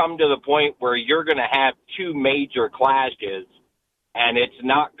going to come to the point where you're going to have two major clashes, and it's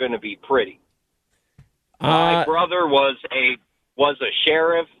not going to be pretty. My brother was a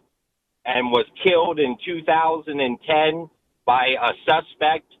sheriff and was killed in 2010 by a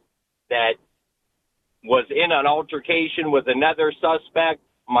suspect that was in an altercation with another suspect.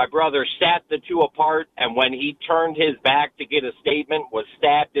 My brother sat the two apart, and when he turned his back to get a statement, was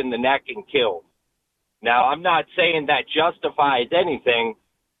stabbed in the neck and killed. Now, I'm not saying that justifies anything,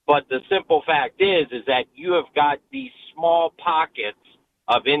 but the simple fact is that you have got these small pockets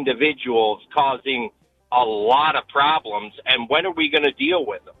of individuals causing a lot of problems, and when are we going to deal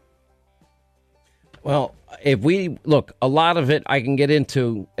with them? Well, if we look, a lot of it I can get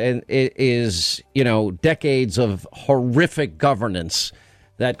into, and it is, decades of horrific governance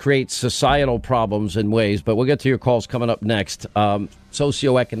that creates societal problems in ways. But we'll get to your calls coming up next.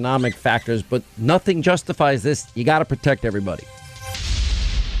 Socioeconomic factors, but nothing justifies this. You got to protect everybody.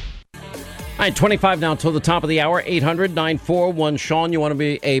 All right, 25 now till the top of the hour. 800-941-SEAN. You want to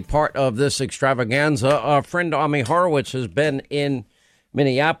be a part of this extravaganza. Our friend Ami Horowitz has been in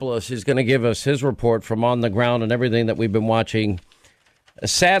Minneapolis. He's going to give us his report from on the ground and everything that we've been watching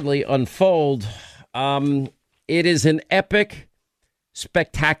sadly unfold. It is an epic,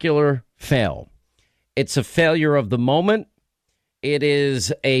 spectacular fail. It's a failure of the moment. It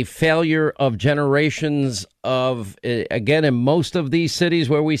is a failure of generations of, again, in most of these cities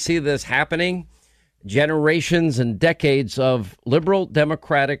where we see this happening, generations and decades of liberal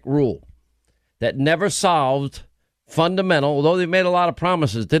democratic rule that never solved fundamental, although they made a lot of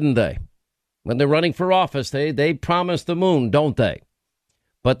promises, didn't they? When they're running for office, they promise the moon, don't they?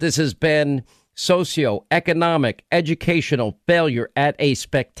 But this has been socioeconomic, educational failure at a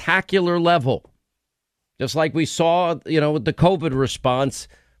spectacular level. Just like we saw, with the COVID response,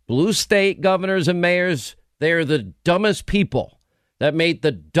 blue state governors and mayors, they're the dumbest people that made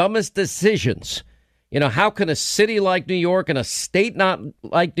the dumbest decisions. How can a city like New York and a state not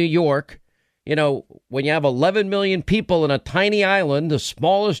like New York, when you have 11 million people in a tiny island, the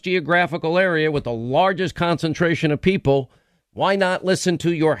smallest geographical area with the largest concentration of people, why not listen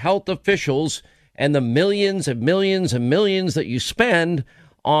to your health officials and the millions and millions and millions that you spend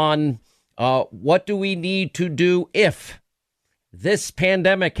on what do we need to do if this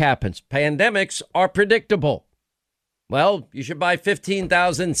pandemic happens? Pandemics are predictable. Well, you should buy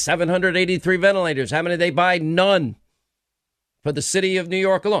 15,783 ventilators. How many did they buy? None. For the city of New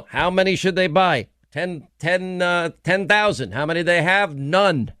York alone. How many should they buy? 10,000. How many do they have?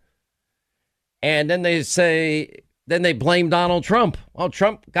 None. And then they blame Donald Trump. Well,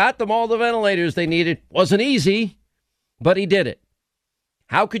 Trump got them all the ventilators they needed. Wasn't easy, but he did it.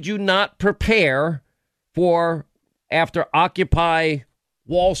 How could you not prepare for, after Occupy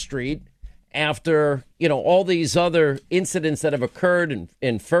Wall Street, after, all these other incidents that have occurred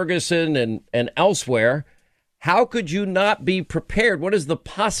in Ferguson and elsewhere, How could you not be prepared? What is the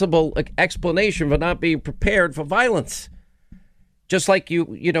possible explanation for not being prepared for violence? Just like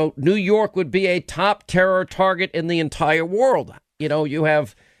you know, New York would be a top terror target in the entire world. You know, you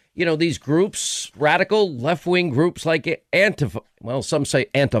have, you know, these groups, radical left-wing groups like Antifa. Well, some say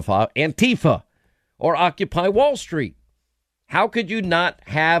Antifa or Occupy Wall Street. How could you not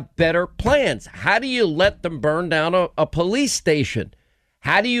have better plans? How do you let them burn down a police station?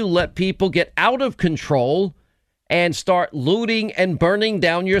 How do you let people get out of control and start looting and burning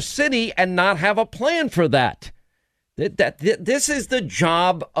down your city and not have a plan for that? This is the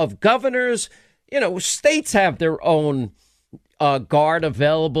job of governors. You know, states have their own guard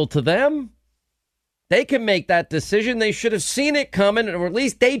available to them. They can make that decision. They should have seen it coming, or at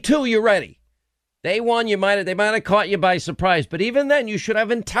least day two, you're ready. Day one, they might have caught you by surprise. But even then, you should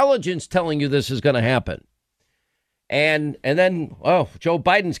have intelligence telling you this is going to happen. And then, Joe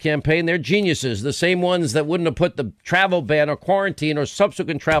Biden's campaign, they're geniuses. The same ones that wouldn't have put the travel ban or quarantine or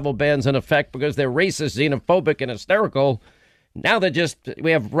subsequent travel bans in effect because they're racist, xenophobic, and hysterical. Now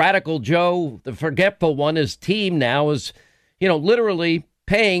we have Radical Joe, the forgetful one. His team now is, you know, literally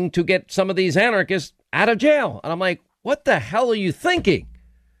paying to get some of these anarchists out of jail. And I'm like, what the hell are you thinking?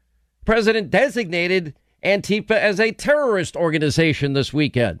 President designated Antifa as a terrorist organization this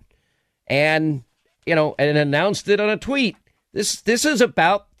weekend and announced it on a tweet. This is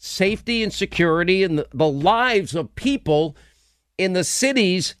about safety and security and the lives of people in the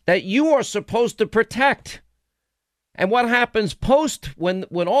cities that you are supposed to protect. And what happens post when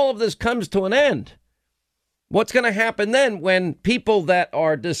all of this comes to an end? What's going to happen then when people that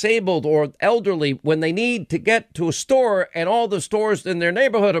are disabled or elderly, when they need to get to a store and all the stores in their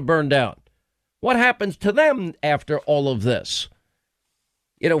neighborhood are burned down? What happens to them after all of this?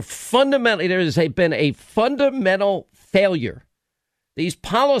 You know, fundamentally, there has been a fundamental failure. These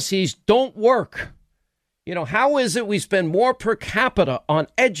policies don't work. You know, how is it we spend more per capita on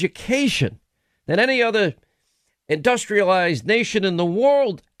education than any other industrialized nation in the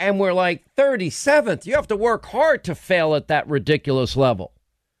world, and we're like 37th? You have to work hard to fail at that ridiculous level.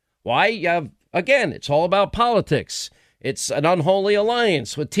 Why? Again, it's all about politics. It's an unholy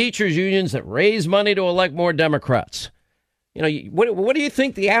alliance with teachers' unions that raise money to elect more Democrats. You know, what do you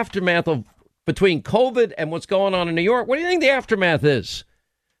think the aftermath of between COVID and what's going on in New York? What do you think the aftermath is?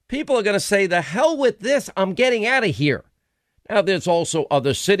 People are going to say, the hell with this. I'm getting out of here. Now, there's also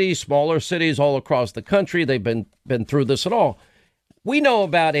other cities, smaller cities all across the country. They've been through this at all. We know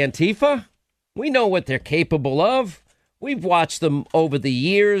about Antifa. We know what they're capable of. We've watched them over the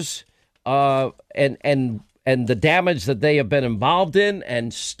years and the damage that they have been involved in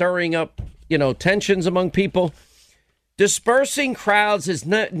and stirring up, you know, tensions among people. Dispersing crowds is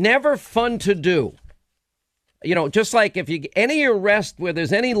never fun to do. You know, just like if you any arrest where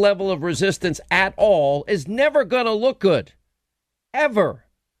there's any level of resistance at all is never going to look good. Ever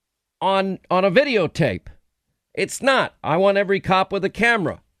on a videotape. It's not. I want every cop with a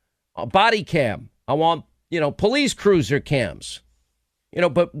camera, a body cam. I want, you know, police cruiser cams, you know,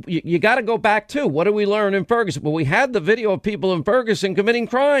 but you got to go back to what do we learn in Ferguson? Well, we had the video of people in Ferguson committing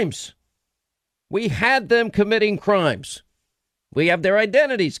crimes. We had them committing crimes. We have their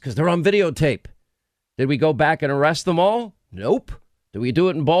identities because they're on videotape. Did we go back and arrest them all? Nope. Did we do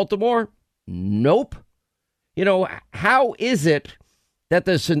it in Baltimore? Nope. You know, how is it that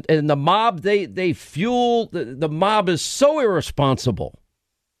this in the mob, they fuel the mob is so irresponsible?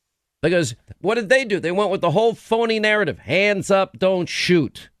 Because what did they do? They went with the whole phony narrative. Hands up, don't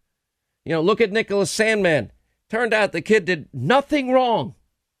shoot. You know, look at Nicholas Sandmann. Turned out the kid did nothing wrong.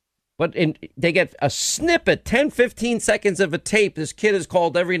 But they get a snippet, 10, 15 seconds of a tape. This kid is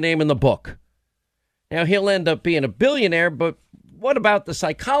called every name in the book. Now, he'll end up being a billionaire, but what about the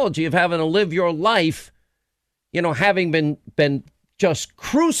psychology of having to live your life, you know, having been just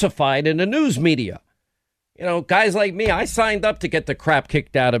crucified in the news media? You know, guys like me, I signed up to get the crap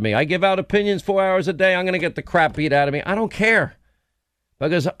kicked out of me. I give out opinions 4 hours a day. I'm going to get the crap beat out of me. I don't care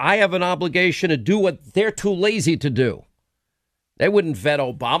because I have an obligation to do what they're too lazy to do. They wouldn't vet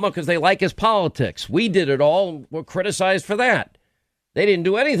Obama because they like his politics. We did it all and were criticized for that. They didn't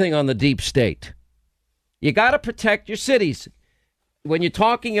do anything on the deep state. You got to protect your cities. When you're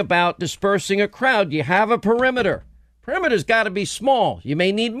talking about dispersing a crowd, you have a perimeter. Perimeter's got to be small. You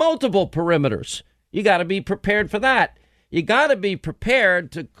may need multiple perimeters. You got to be prepared for that. You got to be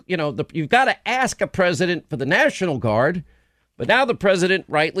prepared to, you know, you've got to ask a president for the National Guard. But now the president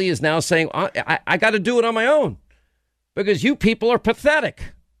rightly is now saying, I got to do it on my own because you people are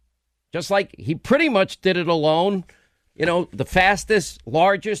pathetic. Just like he pretty much did it alone, the fastest,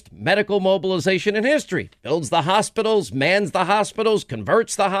 largest medical mobilization in history. Builds the hospitals, mans the hospitals,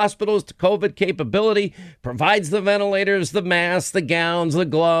 converts the hospitals to COVID capability, provides the ventilators, the masks, the gowns, the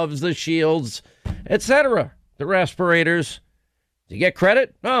gloves, the shields, etc., the respirators. Do you get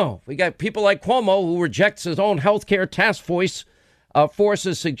credit? No. We got people like Cuomo, who rejects his own healthcare task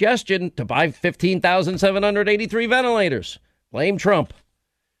force's suggestion to buy 15,783 ventilators. Blame Trump.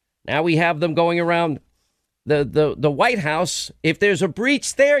 Now we have them going around the White House. If there's a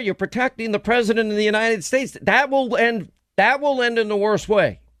breach there, you're protecting the president of the United States. That will end in the worst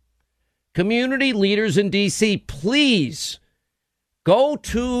way. Community leaders in D.C., please go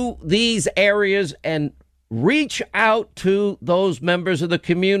to these areas and reach out to those members of the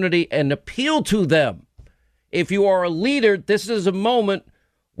community and appeal to them. If you are a leader, this is a moment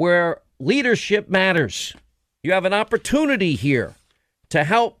where leadership matters. You have an opportunity here to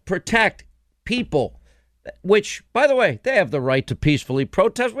help protect people, which, by the way, they have the right to peacefully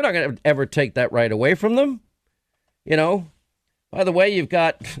protest. We're not going to ever take that right away from them. By the way, you've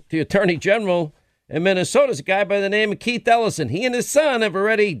got the Attorney General in Minnesota, a guy by the name of Keith Ellison. He and his son have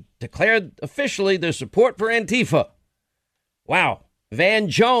already declared officially their support for Antifa. Wow. Van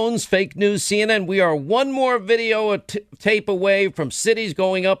Jones, fake news CNN. We are one more video tape away from cities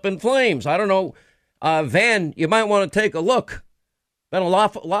going up in flames. I don't know. Van, you might want to take a look. Been a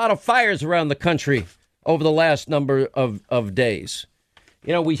lot of fires around the country over the last number of days.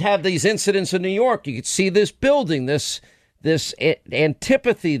 We have these incidents in New York. You could see this building, this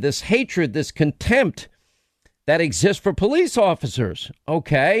antipathy, this hatred, this contempt that exists for police officers.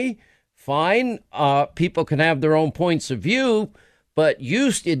 Okay, fine. People can have their own points of view, but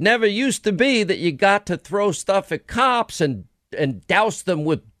it never used to be that you got to throw stuff at cops and douse them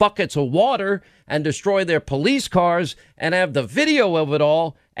with buckets of water and destroy their police cars and have the video of it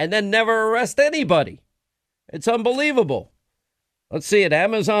all and then never arrest anybody. It's unbelievable. Let's see, at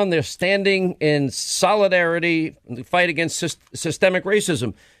Amazon, they're standing in solidarity in the fight against systemic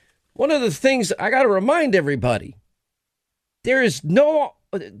racism. One of the things I got to remind everybody, there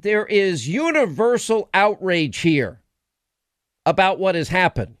is universal outrage here about what has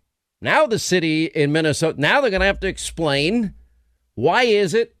happened. Now the city in Minnesota, now they're going to have to explain why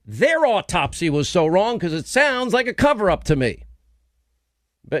is it their autopsy was so wrong, because it sounds like a cover-up to me.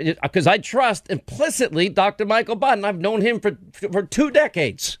 But because I trust implicitly Dr. Michael Baden. I've known him for 2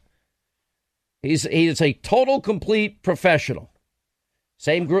 decades. He is a total, complete professional.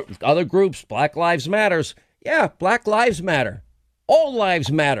 Same group, other groups, Black Lives Matters. Yeah, Black Lives Matter. All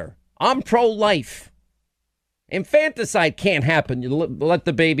lives matter. I'm pro-life. Infanticide can't happen. You let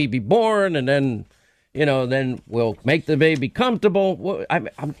the baby be born, and then, then we'll make the baby comfortable.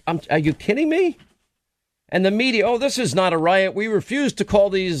 Are you kidding me? And the media, this is not a riot. We refuse to call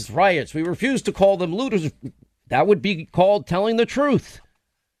these riots. We refuse to call them looters. That would be called telling the truth.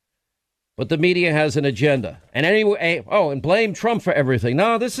 But the media has an agenda. And anyway, and blame Trump for everything.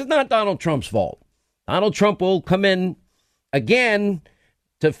 No, this is not Donald Trump's fault. Donald Trump will come in again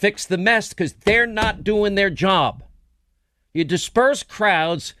to fix the mess because they're not doing their job. You disperse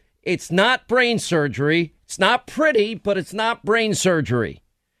crowds. It's not brain surgery. It's not pretty, but it's not brain surgery.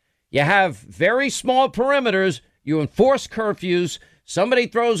 You have very small perimeters. You enforce curfews. Somebody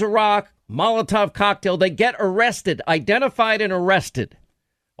throws a rock, Molotov cocktail. They get arrested, identified and arrested.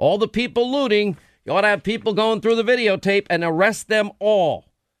 All the people looting, you ought to have people going through the videotape and arrest them all.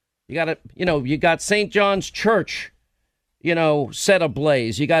 You got you got St. John's Church, set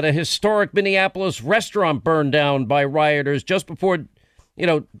ablaze. You got a historic Minneapolis restaurant burned down by rioters just before,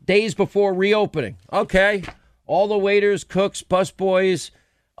 days before reopening. Okay. All the waiters, cooks, busboys,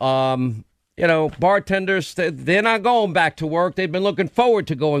 bartenders, they're not going back to work. They've been looking forward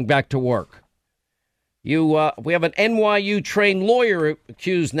to going back to work. We have an NYU trained lawyer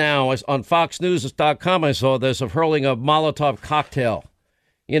accused now on FoxNews.com. I saw this of hurling a Molotov cocktail.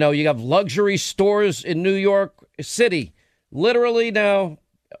 You have luxury stores in New York City, literally now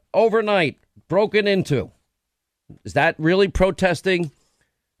overnight broken into. Is that really protesting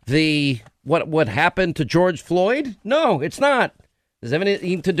what happened to George Floyd? No, it's not. Does it have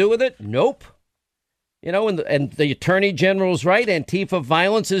anything to do with it? Nope. And the Attorney General's right. Antifa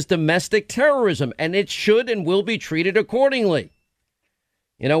violence is domestic terrorism, and it should and will be treated accordingly.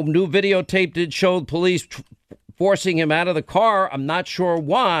 New videotape did show police forcing him out of the car. I'm not sure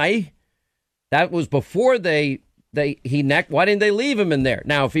why. That was before he necked. Why didn't they leave him in there?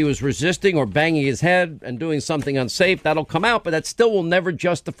 Now, if he was resisting or banging his head and doing something unsafe, that'll come out. But that still will never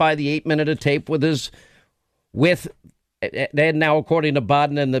justify the 8-minute of tape with. And now, according to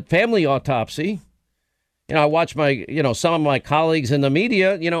Baden and the family autopsy, I watch some of my colleagues in the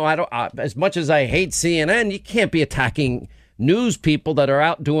media. As much as I hate CNN, you can't be attacking news people that are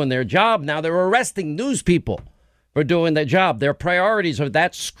out doing their job. Now they're arresting news people for doing their job. Their priorities are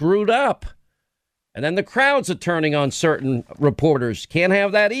that screwed up. And then the crowds are turning on certain reporters. Can't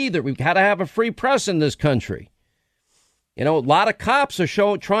have that either. We've got to have a free press in this country. A lot of cops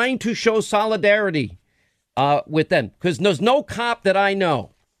are trying to show solidarity with them, because there's no cop that I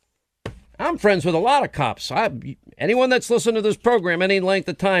know. I'm friends with a lot of cops. Anyone that's listened to this program any length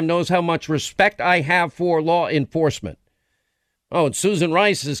of time knows how much respect I have for law enforcement. Oh, and Susan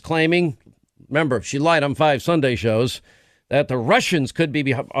Rice is claiming, remember, she lied on 5 Sunday shows, that the Russians could be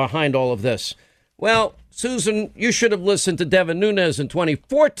behind all of this. Well, Susan, you should have listened to Devin Nunes in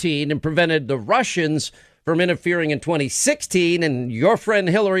 2014 and prevented the Russians from interfering in 2016 and your friend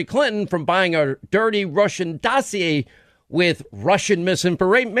Hillary Clinton from buying a dirty Russian dossier with Russian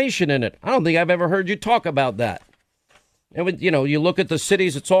misinformation in it. I don't think I've ever heard you talk about that. And you look at the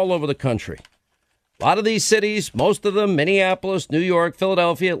cities, it's all over the country. A lot of these cities, most of them, Minneapolis, New York,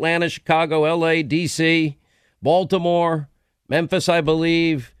 Philadelphia, Atlanta, Chicago, L.A., D.C., Baltimore, Memphis, I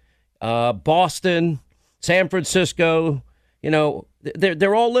believe, Boston, San Francisco,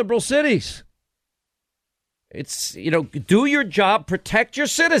 they're all liberal cities. It's, do your job, protect your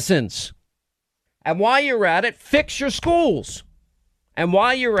citizens. And while you're at it, fix your schools. And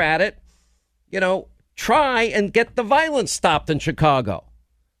while you're at it, try and get the violence stopped in Chicago.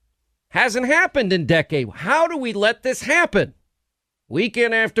 Hasn't happened in decades. How do we let this happen?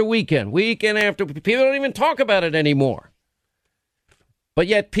 Weekend after weekend, people don't even talk about it anymore. But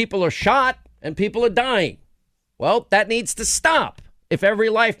yet people are shot and people are dying. Well, that needs to stop. If every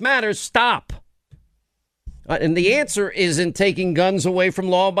life matters, stop. And the answer isn't taking guns away from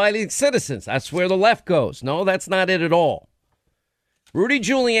law-abiding citizens. That's where the left goes. No, that's not it at all. Rudy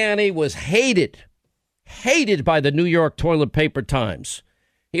Giuliani was hated by the New York Toilet Paper Times.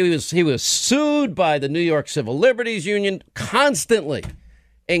 He was sued by the New York Civil Liberties Union constantly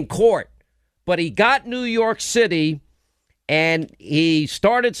in court. But he got New York City and he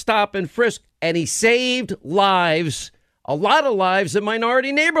started stop and frisk and he saved lives, a lot of lives in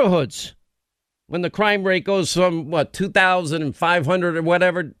minority neighborhoods. When the crime rate goes from, 2,500 or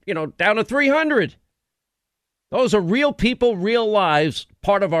whatever, down to 300. Those are real people, real lives,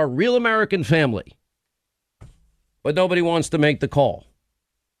 part of our real American family. But nobody wants to make the call.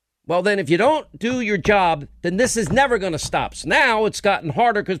 Well, then if you don't do your job, then this is never going to stop. So now it's gotten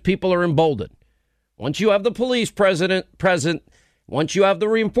harder because people are emboldened. Once you have the police present, once you have the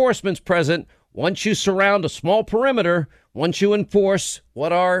reinforcements present, once you surround a small perimeter, once you enforce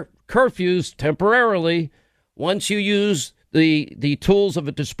what are curfews temporarily, once you use the tools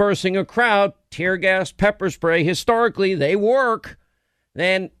of dispersing a crowd, tear gas, pepper spray, historically they work,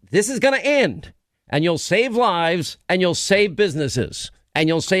 then this is going to end. And you'll save lives and you'll save businesses and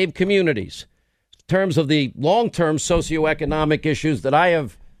you'll save communities. In terms of the long-term socioeconomic issues that I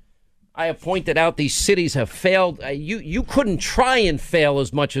have pointed out, these cities have failed. You couldn't try and fail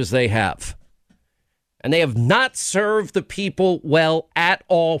as much as they have. And they have not served the people well at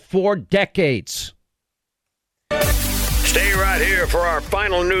all for decades. Stay right here for our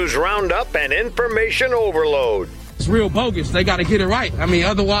final news roundup and information overload. It's real bogus. They got to get it right.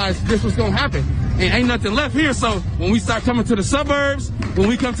 Otherwise, this was going to happen. And ain't nothing left here. So when we start coming to the suburbs, when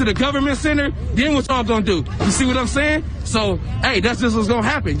we come to the government center, then what y'all going to do? You see what I'm saying? So, hey, that's just what's going to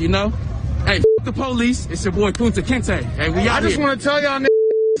happen, Hey, f*** the police. It's your boy Kunta Kinte. Hey, we out here. I just want to tell y'all,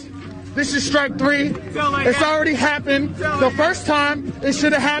 this is strike 3. It's already happened. The first time, it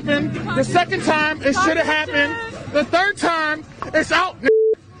should have happened. The second time, it should have happened. The third time, it's out.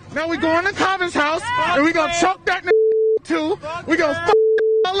 Now we go in the Cobbins house, and we gonna choke that too. We gonna f***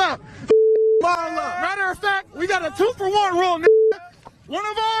 all up. Matter of fact, we got a 2-for-1 rule. One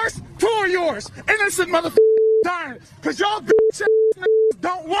of ours, 2 of yours. Innocent motherfucker dying. Cause y'all bitch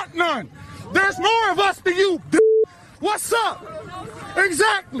don't want none. There's more of us than you. What's up?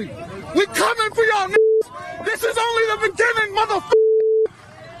 Exactly. We coming for y'all niggas. This is only the beginning, motherfucker.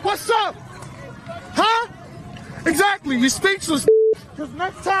 What's up? Huh? Exactly. You speechless. Because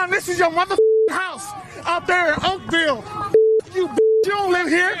next time, this is your motherfucking house out there in Oakville. You don't live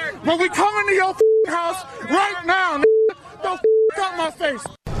here, but we coming to your house right now. Don't out my face.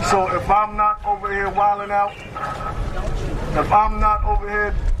 So if I'm not over here wilding out, if I'm not over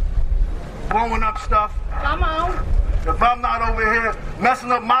here blowing up stuff, come on. If I'm not over here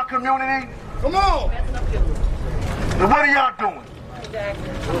messing up my community, come on. Then what are y'all doing?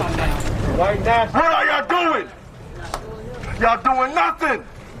 Come on now. What are y'all doing? Y'all doing nothing.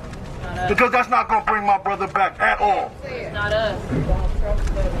 Because that's not going to bring my brother back at all. Not us.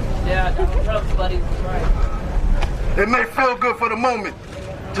 Yeah, Donald Trump's buddy was right. It may feel good for the moment,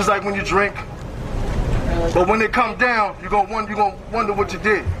 just like when you drink. But when it comes down, you're gonna wonder what you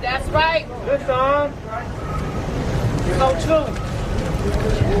did. That's right. Good son. So true.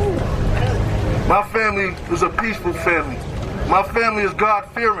 My family is a peaceful family. My family is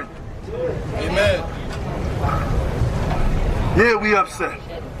God-fearing. Amen. Yeah, we upset.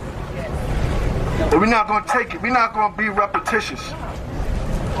 But we're not going to take it. We're not going to be repetitious.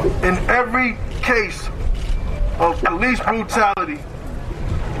 In every case of police brutality,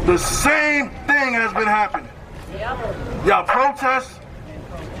 the same thing has been happening. Y'all protest,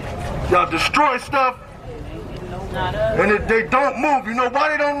 y'all destroy stuff, and they don't move. You know why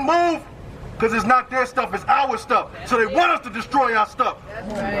they don't move? Because it's not their stuff, it's our stuff. So they want us to destroy our stuff.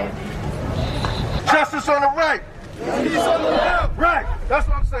 That's right. Justice on the right. Peace on the left. Right. That's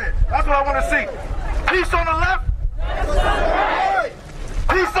what I'm saying. That's what I want to see. Peace on the left. Justice on the right.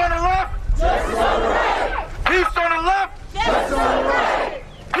 Peace on the left. Justice on the right. Peace on the left. Justice on the right.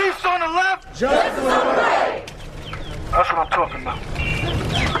 Peace on the left. Justice on the right. That's what I'm talking about.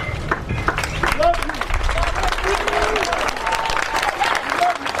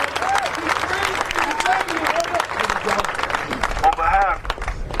 On behalf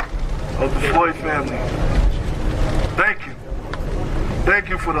of the Floyd family, thank you. Thank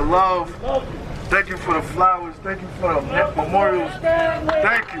you for the love. Thank you for the flowers. Thank you for the memorials.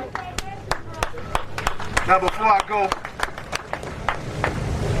 Thank you. Now, before I go,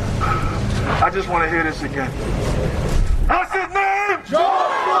 I just want to hear this again. What's his name?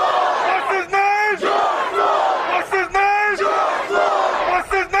 George Floyd! What's his name? George Floyd! What's his name? George Floyd!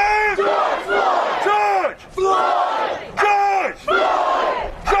 What's his name? George Floyd! George Floyd! George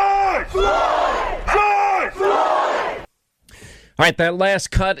Floyd! George Floyd! George Floyd! All right, that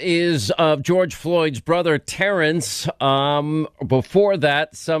last cut is of George Floyd's brother, Terrence. Before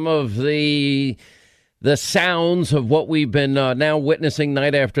that, some of the sounds of what we've been now witnessing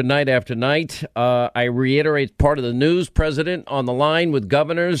night after night after night. I reiterate part of the news. President on the line with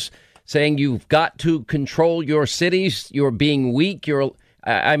governors saying you've got to control your cities. You're being weak.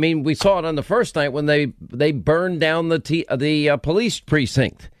 I mean, we saw it on the first night when they burned down the police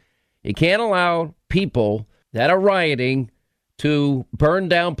precinct. You can't allow people that are rioting to burn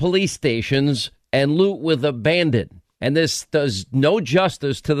down police stations and loot with abandon. And this does no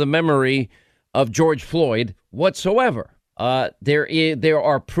justice to the memory of George Floyd whatsoever. There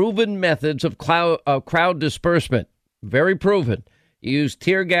are proven methods of crowd dispersement, very proven. You use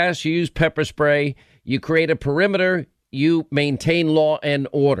tear gas, you use pepper spray, you create a perimeter, you maintain law and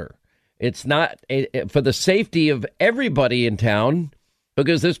order. It's not for the safety of everybody in town,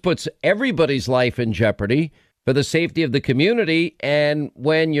 because this puts everybody's life in jeopardy, for the safety of the community. And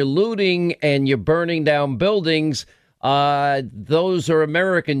when you're looting and you're burning down buildings, those are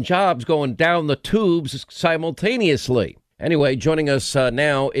American jobs going down the tubes simultaneously. Anyway, joining us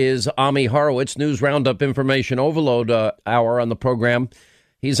now is Ami Horowitz, News Roundup Information Overload Hour on the program.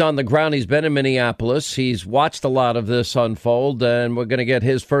 He's on the ground. He's been in Minneapolis. He's watched a lot of this unfold, and we're going to get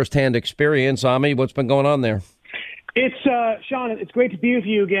his firsthand experience. Ami, what's been going on there? It's Sean, it's great to be with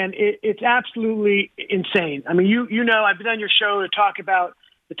you again. It's absolutely insane. I mean, you know, I've been on your show to talk about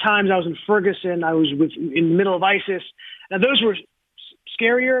the times I was in Ferguson. I was in the middle of ISIS. Now, those were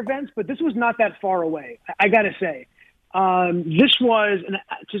scarier events, but this was not that far away. I got to say, this was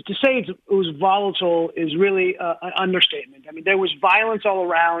to say it was volatile is really an understatement. I mean, there was violence all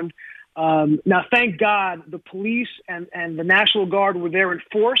around. Now, thank God, the police and the National Guard were there in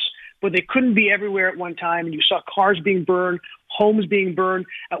force, but they couldn't be everywhere at one time. And you saw cars being burned, homes being burned.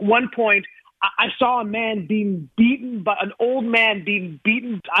 At one point, I saw a man being beaten, but an old man being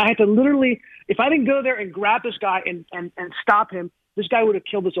beaten. I had to literally, if I didn't go there and grab this guy and stop him, this guy would have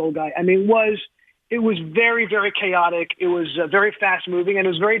killed this old guy. I mean, it was very, very chaotic. It was very fast moving, and it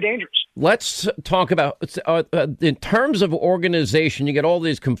was very dangerous. Let's talk about, in terms of organization, you get all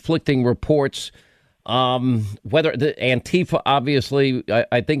these conflicting reports. Whether the Antifa, obviously,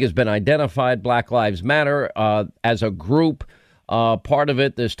 I think has been identified, Black Lives Matter as a group. Part of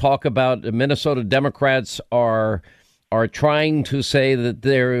it, there's talk about Minnesota Democrats are trying to say that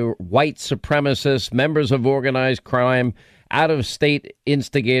they're white supremacists, members of organized crime, out-of-state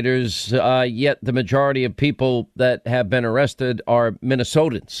instigators, yet the majority of people that have been arrested are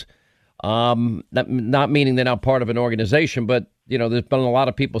Minnesotans. Not meaning they're not part of an organization, but, you know, there's been a lot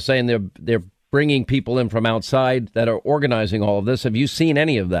of people saying they're bringing people in from outside that are organizing all of this. Have you seen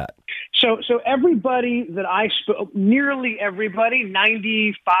any of that? So everybody that I spoke, nearly everybody,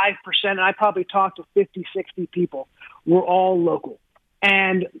 95%, and I probably talked to 50, 60 people, were all local.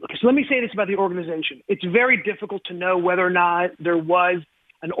 And so let me say this about the organization. It's very difficult to know whether or not there was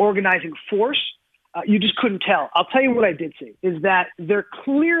an organizing force. You just couldn't tell. I'll tell you what I did see is that there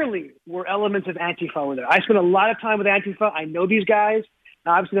clearly were elements of Antifa over there. I spent a lot of time with Antifa. I know these guys.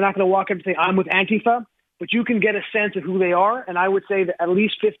 Now, obviously, they're not going to walk up and say, I'm with Antifa, but you can get a sense of who they are. And I would say that at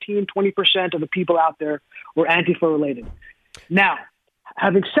least 15, 20% of the people out there were Antifa related. Now,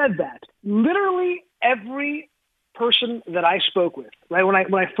 having said that, literally every person that I spoke with, right, when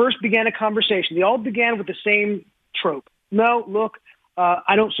I first began a conversation, they all began with the same trope. No, look,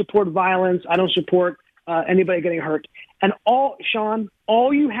 I don't support violence. I don't support anybody getting hurt. And Sean,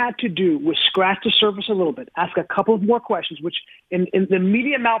 all you had to do was scratch the surface a little bit, ask a couple of more questions, which in the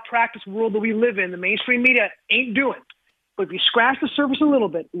media malpractice world that we live in, the mainstream media ain't doing. But if you scratch the surface a little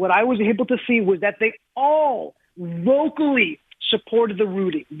bit, what I was able to see was that they all vocally supported the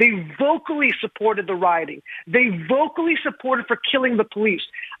looting. They vocally supported the rioting. They vocally supported for killing the police.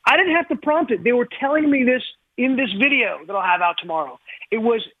 I didn't have to prompt it. They were telling me this in this video that I'll have out tomorrow. It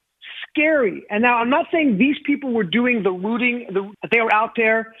was scary. And now I'm not saying these people were doing the looting, that they were out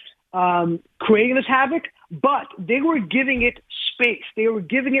there creating this havoc, but they were giving it space. They were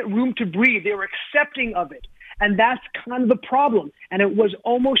giving it room to breathe. They were accepting of it. And that's kind of the problem. And it was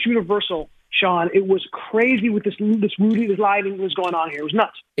almost universal, Sean. It was crazy with this looting, this rioting that was going on here. It was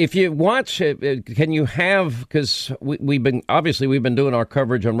nuts. If you watch it, can you have, because we've been doing our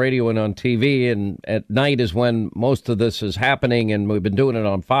coverage on radio and on TV, and at night is when most of this is happening, and we've been doing it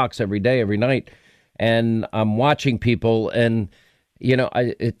on Fox every day, every night, and I'm watching people, and,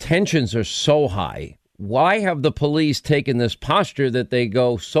 tensions are so high. Why have the police taken this posture that they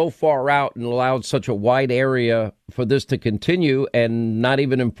go so far out and allowed such a wide area for this to continue and not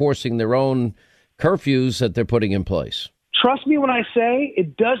even enforcing their own curfews that they're putting in place? Trust me when I say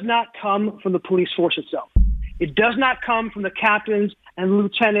it does not come from the police force itself. It does not come from the captains and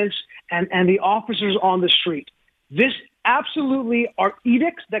lieutenants and the officers on the street. This absolutely are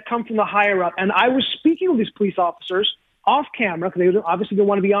edicts that come from the higher up. And I was speaking with these police officers off camera, because they obviously don't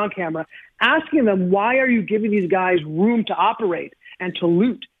want to be on camera, asking them, why are you giving these guys room to operate and to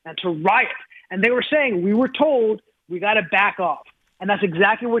loot and to riot? And they were saying, we were told we got to back off. And that's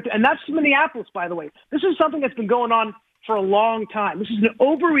exactly what, and that's Minneapolis, by the way. This is something that's been going on for a long time. This is an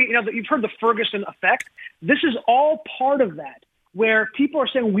overreach. You've heard the Ferguson effect. This is all part of that, where people are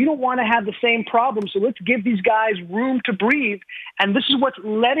saying, we don't want to have the same problem, so let's give these guys room to breathe. And this is what's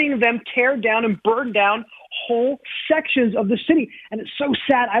letting them tear down and burn down whole sections of the city. And it's so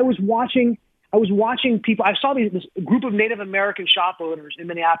sad. I was watching people. I saw this group of Native American shop owners in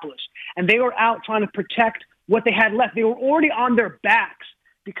Minneapolis, and they were out trying to protect what they had left. They were already on their backs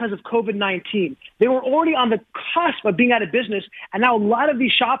because of COVID-19. They were already on the cusp of being out of business. And now a lot of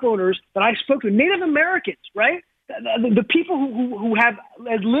these shop owners that I spoke to, Native Americans, right? The people who have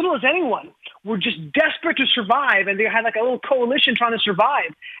as little as anyone were just desperate to survive, and they had like a little coalition trying to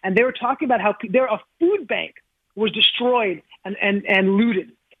survive. And they were talking about how a food bank was destroyed and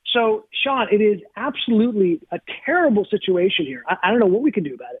looted. So, Sean, it is absolutely a terrible situation here. I don't know what we can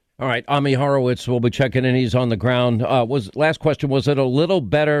do about it. All right, Ami Horowitz will be checking in. He's on the ground. Last question, was it a little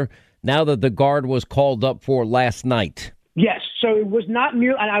better now that the guard was called up for last night? Yes, so it was not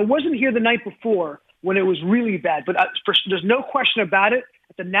near, and I wasn't here the night before when it was really bad, but there's no question about it.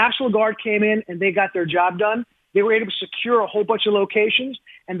 The National Guard came in and they got their job done. They were able to secure a whole bunch of locations,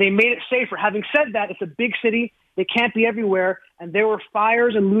 and they made it safer. Having said that, it's a big city. They can't be everywhere, and there were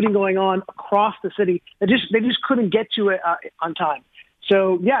fires and looting going on across the city. They just couldn't get to it on time.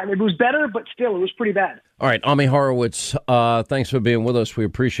 So, yeah, it was better, but still, it was pretty bad. All right, Ami Horowitz, thanks for being with us. We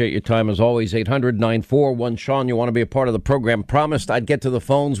appreciate your time, as always. 800-941-SEAN. You want to be a part of the program. Promised I'd get to the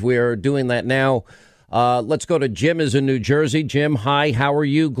phones. We're doing that now. Let's go to Jim is in New Jersey. Jim, hi. How are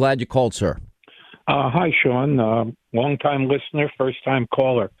you? Glad you called, sir. Hi, Sean. Long-time listener, first-time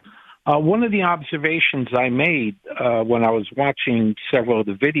caller. One of the observations I made when I was watching several of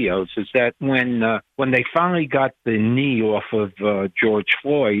the videos is that when they finally got the knee off of George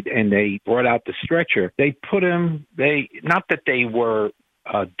Floyd and they brought out the stretcher, they put him, not that they were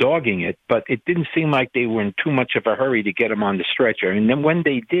dogging it, but it didn't seem like they were in too much of a hurry to get him on the stretcher. And then when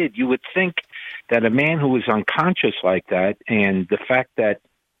they did, you would think that a man who was unconscious like that, and the fact that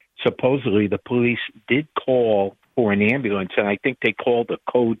supposedly the police did call for an ambulance, and I think they called a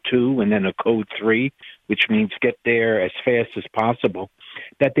code 2 and then a code 3, which means get there as fast as possible,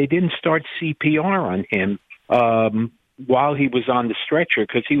 that they didn't start CPR on him while he was on the stretcher,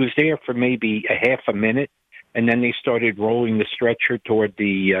 because he was there for maybe a half a minute, and then they started rolling the stretcher toward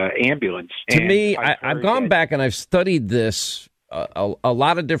the ambulance. To me, I've gone back and I've studied this a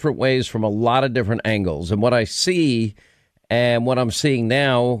lot of different ways from a lot of different angles, and what I see, And what I'm seeing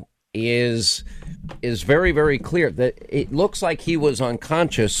now is very, very clear that it looks like he was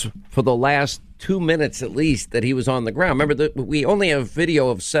unconscious for the last 2 minutes at least that he was on the ground. Remember that we only have video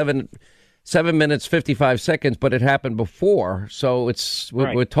of 7 minutes, 55 seconds, but it happened before. So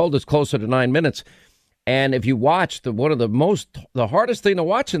we're told it's closer to 9 minutes. And if you watch the hardest thing to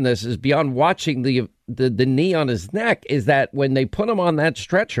watch in this is beyond watching the knee on his neck is that when they put him on that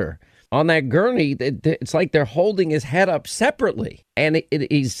stretcher, on that gurney, it's like they're holding his head up separately, and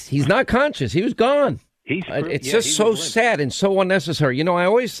he's not conscious. He was gone. It's just so sad and so unnecessary. You know, I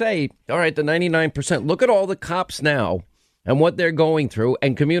always say, all right, the 99%. Look at all the cops now and what they're going through,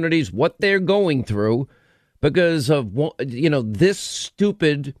 and communities what they're going through because of this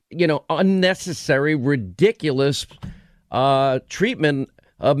stupid, unnecessary, ridiculous treatment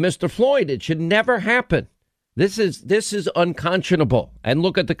of Mr. Floyd. It should never happen. This is unconscionable, and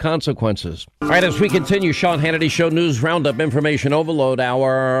look at the consequences. All right, as we continue, Sean Hannity Show News Roundup, Information Overload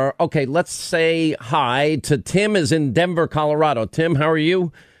Hour. Okay, let's say hi to Tim is in Denver, Colorado. Tim, how are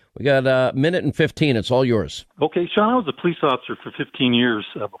you? We got a minute and 15. It's all yours. Okay, Sean, I was a police officer for 15 years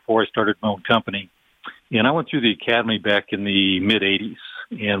before I started my own company, and I went through the academy back in the mid-'80s.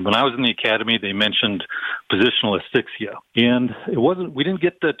 And when I was in the academy, they mentioned positional asphyxia, and we didn't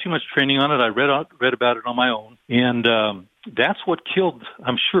get too much training on it. I read about it on my own, and that's what killed.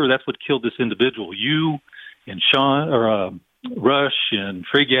 I'm sure that's what killed this individual. You and Sean or Rush and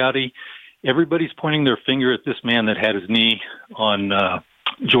Trey Gowdy, everybody's pointing their finger at this man that had his knee on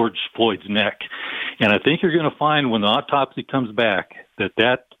George Floyd's neck, and I think you're going to find when the autopsy comes back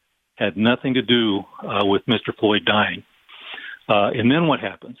that had nothing to do with Mr. Floyd dying. And then what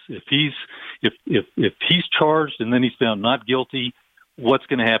happens if he's charged and then he's found not guilty? What's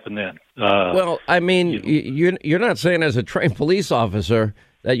going to happen then? Well, I mean, you're not saying as a trained police officer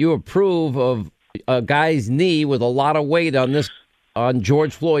that you approve of a guy's knee with a lot of weight on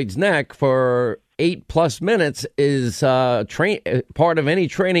George Floyd's neck for 8+ minutes is part of any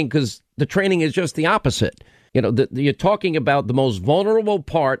training, because the training is just the opposite. You're talking about the most vulnerable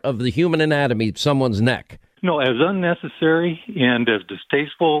part of the human anatomy, someone's neck. No, as unnecessary and as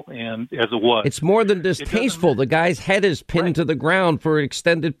distasteful and as it was. It's more than distasteful. The guy's head is pinned to the ground for an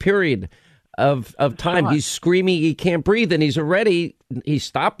extended period of time. He's screaming, he can't breathe, and he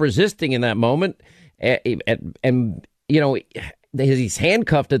stopped resisting in that moment. And he's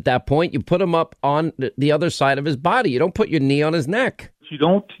handcuffed at that point. You put him up on the other side of his body. You don't put your knee on his neck.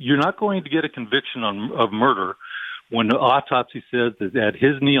 You're not going to get a conviction of murder when the autopsy says that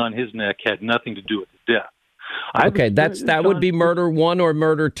his knee on his neck had nothing to do with his death. Okay, that would be murder 1 or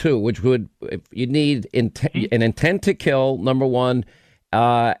murder 2, which would, if you need an intent to kill, number 1,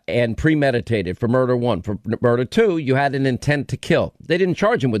 and premeditated for murder 1. For murder 2, you had an intent to kill. They didn't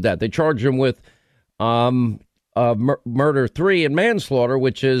charge him with that. They charged him with murder 3 and manslaughter,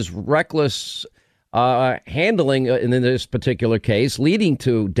 which is reckless handling in this particular case, leading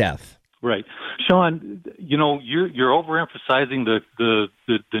to death. Right. Sean, you're overemphasizing the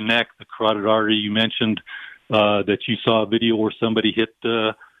neck, the carotid artery. You mentioned that you saw a video where somebody hit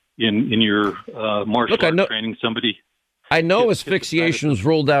in your martial arts training. Somebody. I know asphyxiation is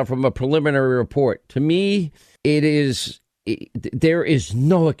ruled out from a preliminary report. To me, there is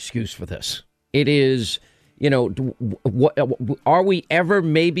no excuse for this. It is, are we ever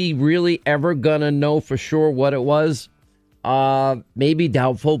really ever going to know for sure what it was? Maybe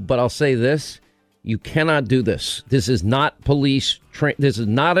doubtful, but I'll say this. You cannot do this. This is not police. This is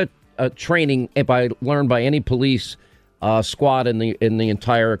not a training learned by any police squad in the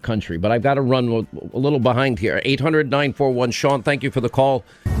entire country. But I've got to run a little behind here. 800-941 Sean. Thank you for the call.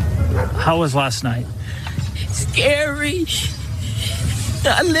 How was last night? Scary.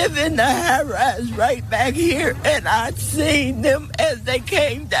 I live in the high rise right back here, and I'd seen them as they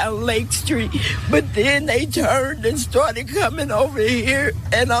came down Lake Street. But then they turned and started coming over here,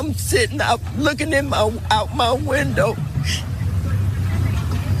 and I'm sitting out looking out my window.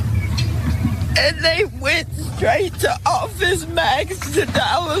 And they went straight to Office Max, the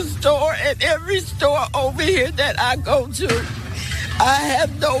dollar store, and every store over here that I go to. I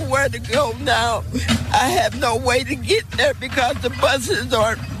have nowhere to go now. I have no way to get there because the buses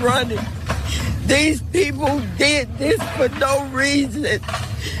aren't running. These people did this for no reason.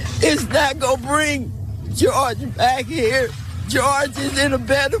 It's not going to bring George back here. George is in a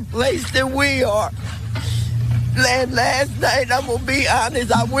better place than we are. And last night, I'm going to be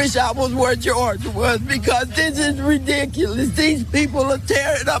honest, I wish I was where George was because this is ridiculous. These people are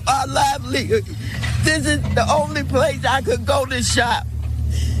tearing up our livelihood. This is the only place I could go to shop.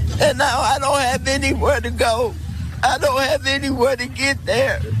 And now I don't have anywhere to go. I don't have anywhere to get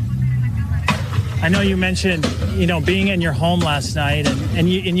there. I know you mentioned, being in your home last night, and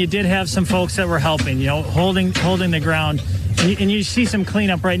you did have some folks that were helping, holding the ground. And you see some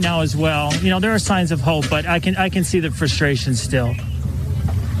cleanup right now as well. There are signs of hope, but I can see the frustration still.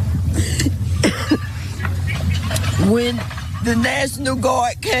 When the National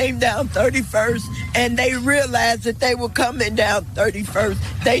Guard came down 31st and they realized that they were coming down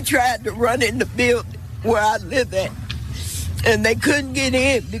 31st, they tried to run in the building where I live at. And they couldn't get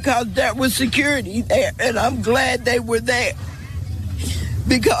in because there was security there. And I'm glad they were there.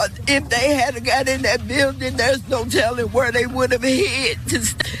 Because if they had got in that building, there's no telling where they would have hid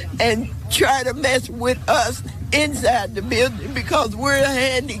and try to mess with us inside the building because we're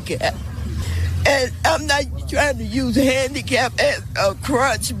handicapped. And I'm not trying to use handicap as a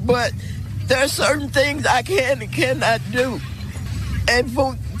crutch, but there are certain things I can and cannot do. And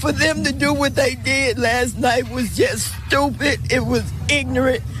for them to do what they did last night was just stupid. It was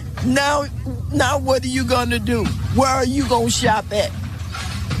ignorant. Now what are you going to do? Where are you going to shop at?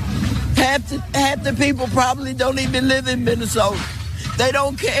 Half the people probably don't even live in Minnesota. They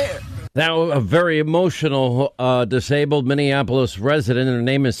don't care. Now, a very emotional disabled Minneapolis resident, her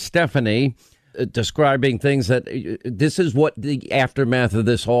name is Stephanie, describing things that this is what the aftermath of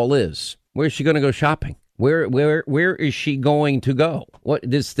this all is. Where's she going to go shopping? Where is she going to go?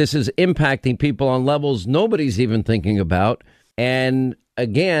 This is impacting people on levels nobody's even thinking about. And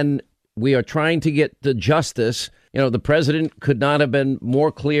again, we are trying to get the justice. The president could not have been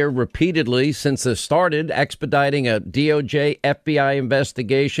more clear repeatedly since this started, expediting a DOJ FBI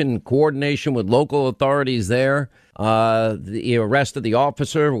investigation in coordination with local authorities there. The arrest of the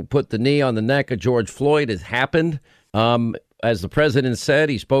officer who put the knee on the neck of George Floyd has happened. As the president said,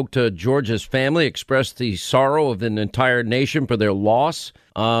 he spoke to George's family, expressed the sorrow of an entire nation for their loss.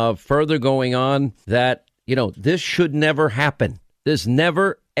 Further going on that, this should never happen. This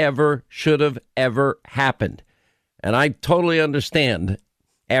never, ever should have ever happened. And I totally understand.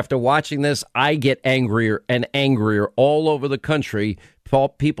 After watching this, I get angrier and angrier all over the country.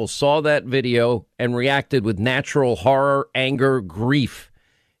 People saw that video and reacted with natural horror, anger, grief.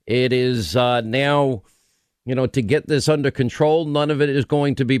 It is now, to get this under control, none of it is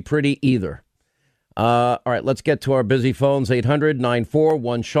going to be pretty either. All right, let's get to our busy phones.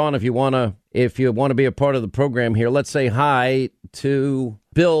 800-941-SEAN. If you want to be a part of the program here, let's say hi to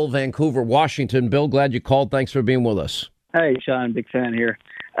Bill, Vancouver, Washington. Bill, glad you called. Thanks for being with us. Hey, Sean, big fan here.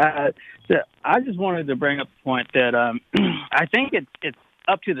 So I just wanted to bring up the point that I think it's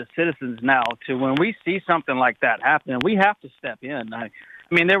up to the citizens now to, when we see something like that happen, we have to step in. I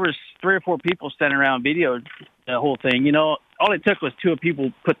mean, there was 3 or 4 people standing around videoed the whole thing. All it took was 2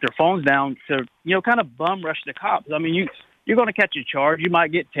 people put their phones down to, kind of bum rush the cops. I mean, you're going to catch a charge. You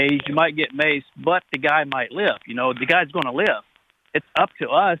might get tased. You might get maced, but the guy might live. The guy's going to live. It's up to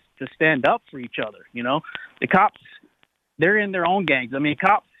us to stand up for each other. The cops, they're in their own gangs. I mean,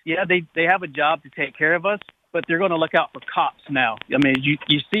 cops, yeah, they have a job to take care of us, but they're going to look out for cops now. I mean,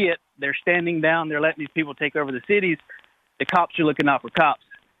 you see it. They're standing down. They're letting these people take over the cities. The cops are looking out for cops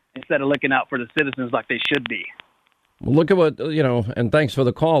instead of looking out for the citizens like they should be. Well, look at what, and thanks for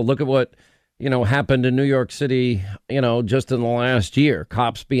the call. Look at what, happened in New York City, just in the last year.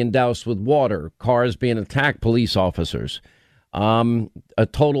 Cops being doused with water, cars being attacked, police officers. A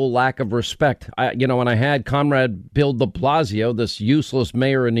total lack of respect. When I had Comrade Bill de Blasio, this useless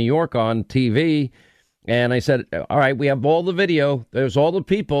mayor in New York, on TV, and I said, all right, we have all the video. There's all the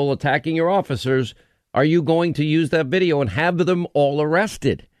people attacking your officers. Are you going to use that video and have them all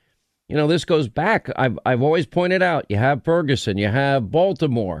arrested? This goes back. I've always pointed out, you have Ferguson, you have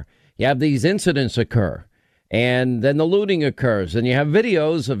Baltimore, you have these incidents occur, and then the looting occurs, and you have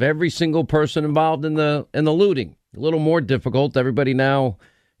videos of every single person involved in the looting. A little more difficult. Everybody now,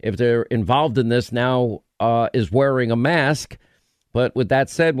 if they're involved in this now, is wearing a mask. But with that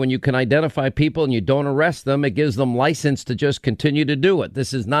said, when you can identify people and you don't arrest them, it gives them license to just continue to do it.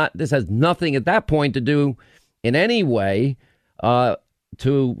 This has nothing at that point to do in any way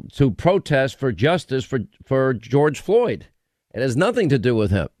to protest for justice for George Floyd. It has nothing to do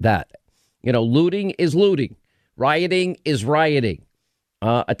with that. Looting is looting. Rioting is rioting.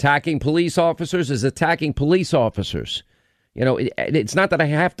 Attacking police officers is attacking police officers. It's not that I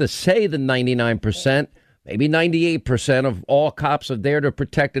have to say the 99%, maybe 98% of all cops are there to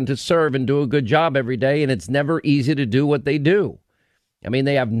protect and to serve and do a good job every day. And it's never easy to do what they do. I mean,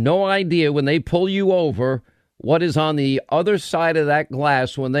 they have no idea when they pull you over what is on the other side of that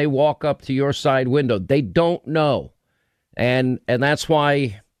glass when they walk up to your side window. They don't know. And that's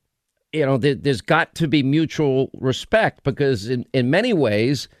why, there's got to be mutual respect, because in many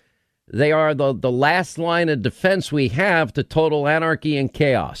ways, they are the last line of defense we have to total anarchy and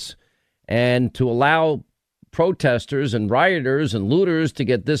chaos. And to allow protesters and rioters and looters to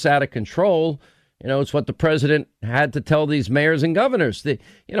get this out of control, it's what the president had to tell these mayors and governors.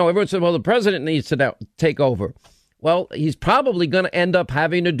 Everyone said, well, the president needs to now take over. Well, he's probably going to end up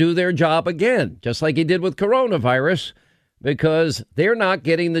having to do their job again, just like he did with coronavirus, because they're not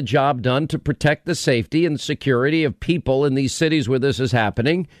getting the job done to protect the safety and security of people in these cities where this is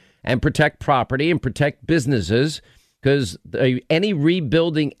happening and protect property and protect businesses, because any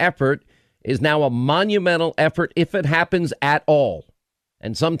rebuilding effort is now a monumental effort if it happens at all.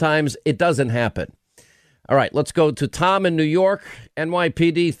 And sometimes it doesn't happen. All right, let's go to Tom in New York.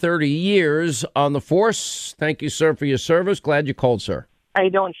 NYPD, 30 years on the force. Thank you, sir, for your service. Glad you called, sir. How you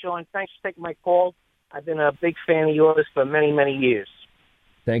doing, Sean? Thanks for taking my call. I've been a big fan of yours for many, many years.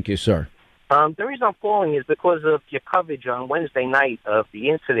 Thank you, sir. The reason I'm calling is because of your coverage on Wednesday night of the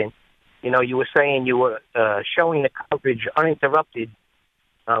incident. You were saying you were showing the coverage uninterrupted,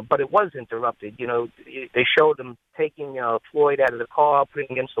 but it was interrupted. They showed them taking Floyd out of the car, putting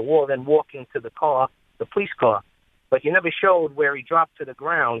him against the wall, then walking to the car, the police car. But you never showed where he dropped to the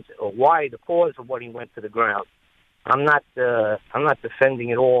ground or why, the cause of what he went to the ground. I'm not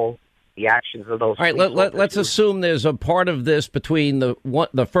defending at all the actions of those. All right, let's assume there's a part of this between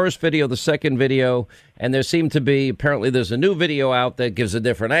the first video, the second video, and there seemed to be, apparently there's a new video out that gives a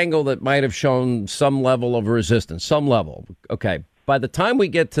different angle that might have shown some level of resistance, some level. Okay, by the time we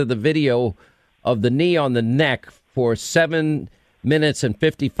get to the video of the knee on the neck for 7 minutes and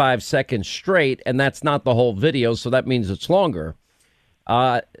 55 seconds straight, and that's not the whole video, so that means it's longer.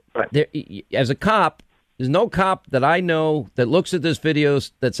 As a cop, there's no cop that I know that looks at this video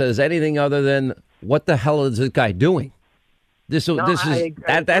that says anything other than, what the hell is this guy doing? That's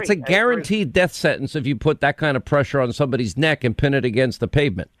a guaranteed death sentence if you put that kind of pressure on somebody's neck and pin it against the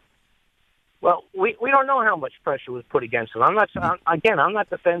pavement. Well, we don't know how much pressure was put against him. I'm not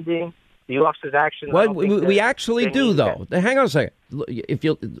defending the officer's actions. Well, we actually do, though. Hang on a second. If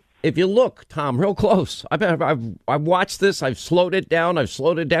you look, Tom, real close, I've watched this. I've slowed it down. I've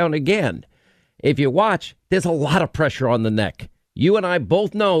slowed it down again. If you watch, there's a lot of pressure on the neck. You and I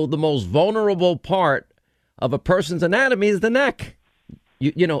both know the most vulnerable part of a person's anatomy is the neck.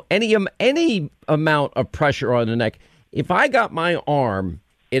 Any amount of pressure on the neck. If I got my arm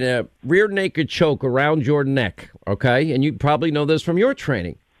in a rear naked choke around your neck, okay, and you probably know this from your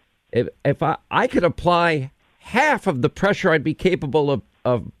training, if I could apply half of the pressure I'd be capable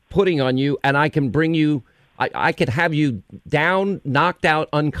of putting on you, and I can bring you, I could have you down, knocked out,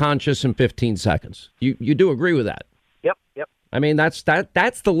 unconscious in 15 seconds. You do agree with that? Yep. I mean, that's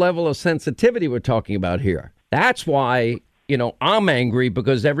the level of sensitivity we're talking about here. That's why, I'm angry,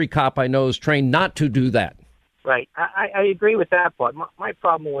 because every cop I know is trained not to do that. Right. I agree with that part. My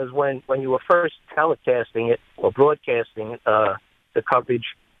problem was when you were first telecasting it or broadcasting the coverage,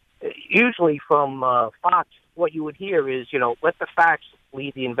 usually from Fox, what you would hear is, let the facts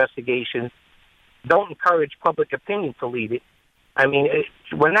lead the investigation. Don't encourage public opinion to lead it. I mean,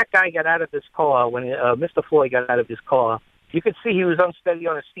 when that guy got out of his car, when Mr. Floyd got out of his car, you could see he was unsteady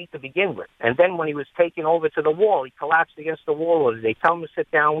on his feet to begin with. And then when he was taken over to the wall, he collapsed against the wall. Or they tell him to sit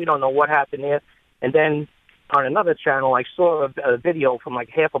down. We don't know what happened there. And then on another channel, I saw a video from like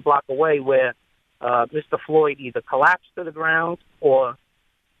half a block away where Mr. Floyd either collapsed to the ground or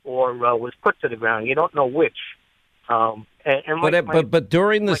was put to the ground. You don't know which. But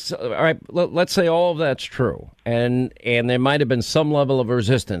during this, all right, let's say all of that's true, and there might have been some level of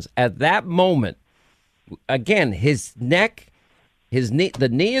resistance at that moment. Again, his neck, the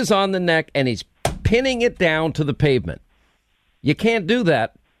knee is on the neck, and he's pinning it down to the pavement. You can't do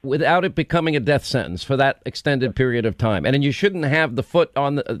that without it becoming a death sentence for that extended period of time, and then you shouldn't have the foot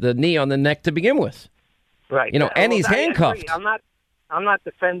on the knee on the neck to begin with. Right. And he's handcuffed. I'm not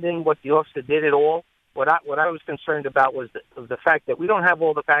defending what the officer did at all. What I was concerned about was the fact that we don't have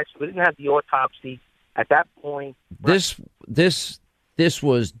all the facts. We didn't have the autopsy at that point. This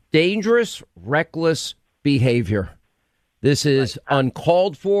was dangerous, reckless behavior. This is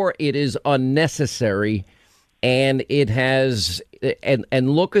uncalled for. It is unnecessary, and it has. And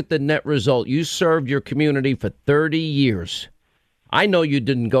look at the net result. You served your community for 30 years. I know you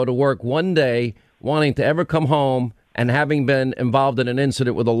didn't go to work one day wanting to ever come home and having been involved in an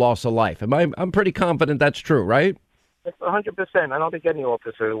incident with a loss of life. I'm pretty confident that's true, right? It's 100%. I don't think any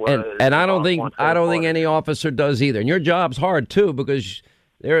officer was. And I don't think any officer does either. And your job's hard too, because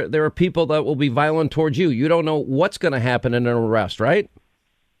there are people that will be violent towards you. You don't know what's going to happen in an arrest, right?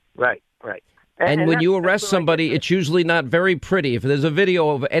 Right. And when you arrest somebody, it's usually not very pretty. If there's a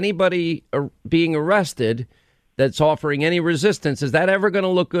video of anybody being arrested that's offering any resistance, is that ever going to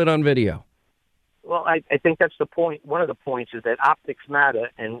look good on video? Well, I think that's the point. One of the points is that optics matter,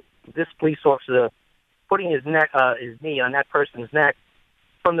 and this police officer putting his knee on that person's neck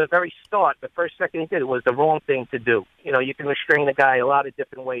from the very start, the first second he did it was the wrong thing to do. You know, you can restrain a guy a lot of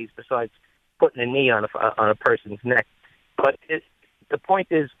different ways besides putting a knee on a person's neck. But the point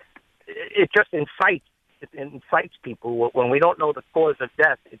is, it just incites people. When we don't know the cause of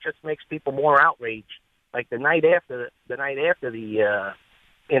death, it just makes people more outraged. Like the night after the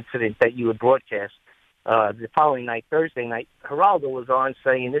incident that you had broadcast, the following night, Thursday night, Geraldo was on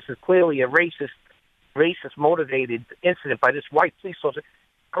saying this is clearly a racist motivated incident by this white police officer.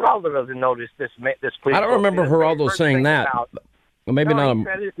 Geraldo doesn't notice this police. I don't remember Geraldo saying that. Well, maybe not.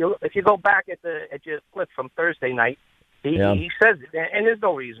 If you go back at your clip from Thursday night, he says it, and there's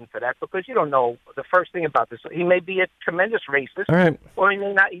no reason for that because you don't know the first thing about this. He may be a tremendous racist, all right, or he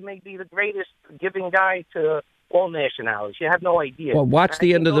may not. He may be the greatest giving guy to all nationalities. You have no idea. Well, watch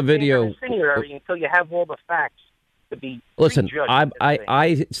the end of the video until you have all the facts to be. Listen,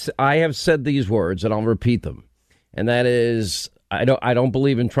 I have said these words, and I'll repeat them, and that is, I don't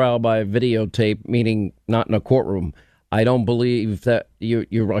believe in trial by videotape, meaning not in a courtroom. I don't believe that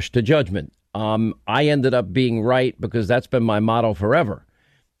you rush to judgment. I ended up being right because that's been my motto forever.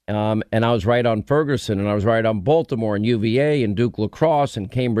 And I was right on Ferguson, and I was right on Baltimore and UVA and Duke Lacrosse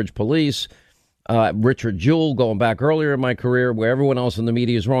and Cambridge Police, Richard Jewell, going back earlier in my career where everyone else in the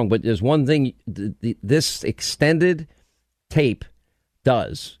media is wrong. But there's one thing this extended tape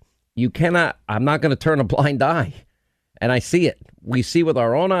does. You cannot, I'm not going to turn a blind eye. And I see it. We see with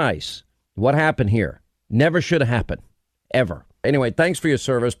our own eyes what happened here. Never should have happened, ever. Anyway, thanks for your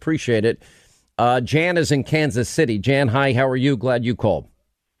service. Appreciate it. Jan is in Kansas City. Jan, hi. How are you? Glad you called.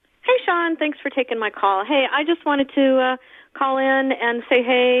 Hey, Sean. Thanks for taking my call. Hey, I just wanted to call in and say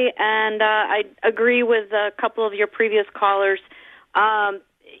hey, and I agree with a couple of your previous callers.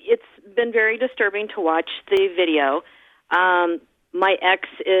 It's been very disturbing to watch the video. My ex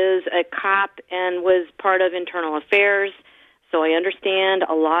is a cop and was part of internal affairs, so I understand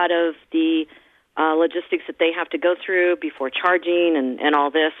a lot of the logistics that they have to go through before charging and all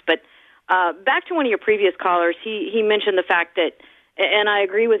this. But back to one of your previous callers, he mentioned the fact that, and I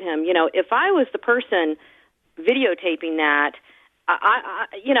agree with him, you know, if I was the person videotaping that,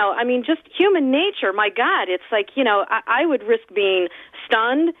 I mean, just human nature, my God, it's like, you know, I would risk being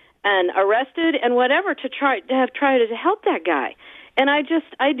stunned and arrested and whatever to try to help that guy. And I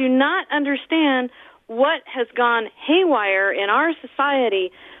do not understand what has gone haywire in our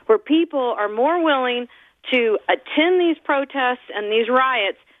society where people are more willing to attend these protests and these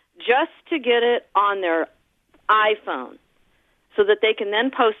riots just to get it on their iPhone so that they can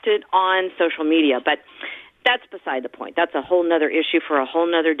then post it on social media. But that's beside the point. That's a whole nother issue for a whole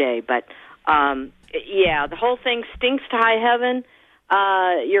nother day. But, yeah, the whole thing stinks to high heaven.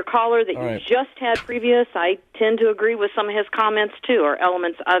 Your caller that you just had previous, I tend to agree with some of his comments, too, or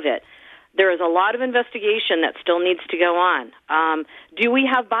elements of it. There is a lot of investigation that still needs to go on. Do we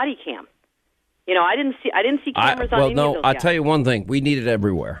have body cam? You know, I didn't see cameras on any of those I'll guys. tell you one thing. We need it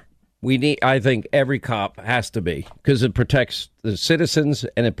everywhere. I think every cop has to be, because it protects the citizens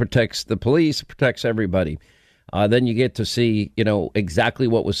and it protects the police, it protects everybody. Then you get to see, you know, exactly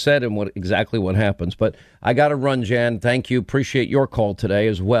what was said and exactly what happens. But I got to run, Jan. Thank you. Appreciate your call today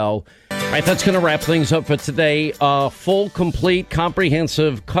as well. All right, that's going to wrap things up for today. Full, complete,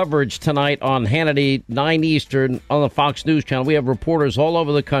 comprehensive coverage tonight on Hannity, 9 Eastern on the Fox News Channel. We have reporters all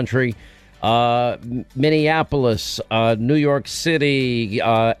over the country. Minneapolis, New York City,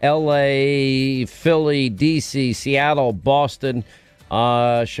 L.A., Philly, D.C., Seattle, Boston,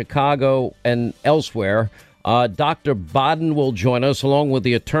 Chicago, and elsewhere. Dr. Baden will join us, along with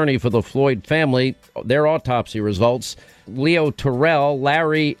the attorney for the Floyd family, their autopsy results. Leo Terrell,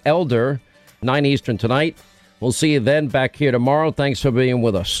 Larry Elder, 9 Eastern tonight. We'll see you then back here tomorrow. Thanks for being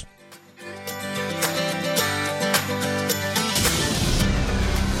with us.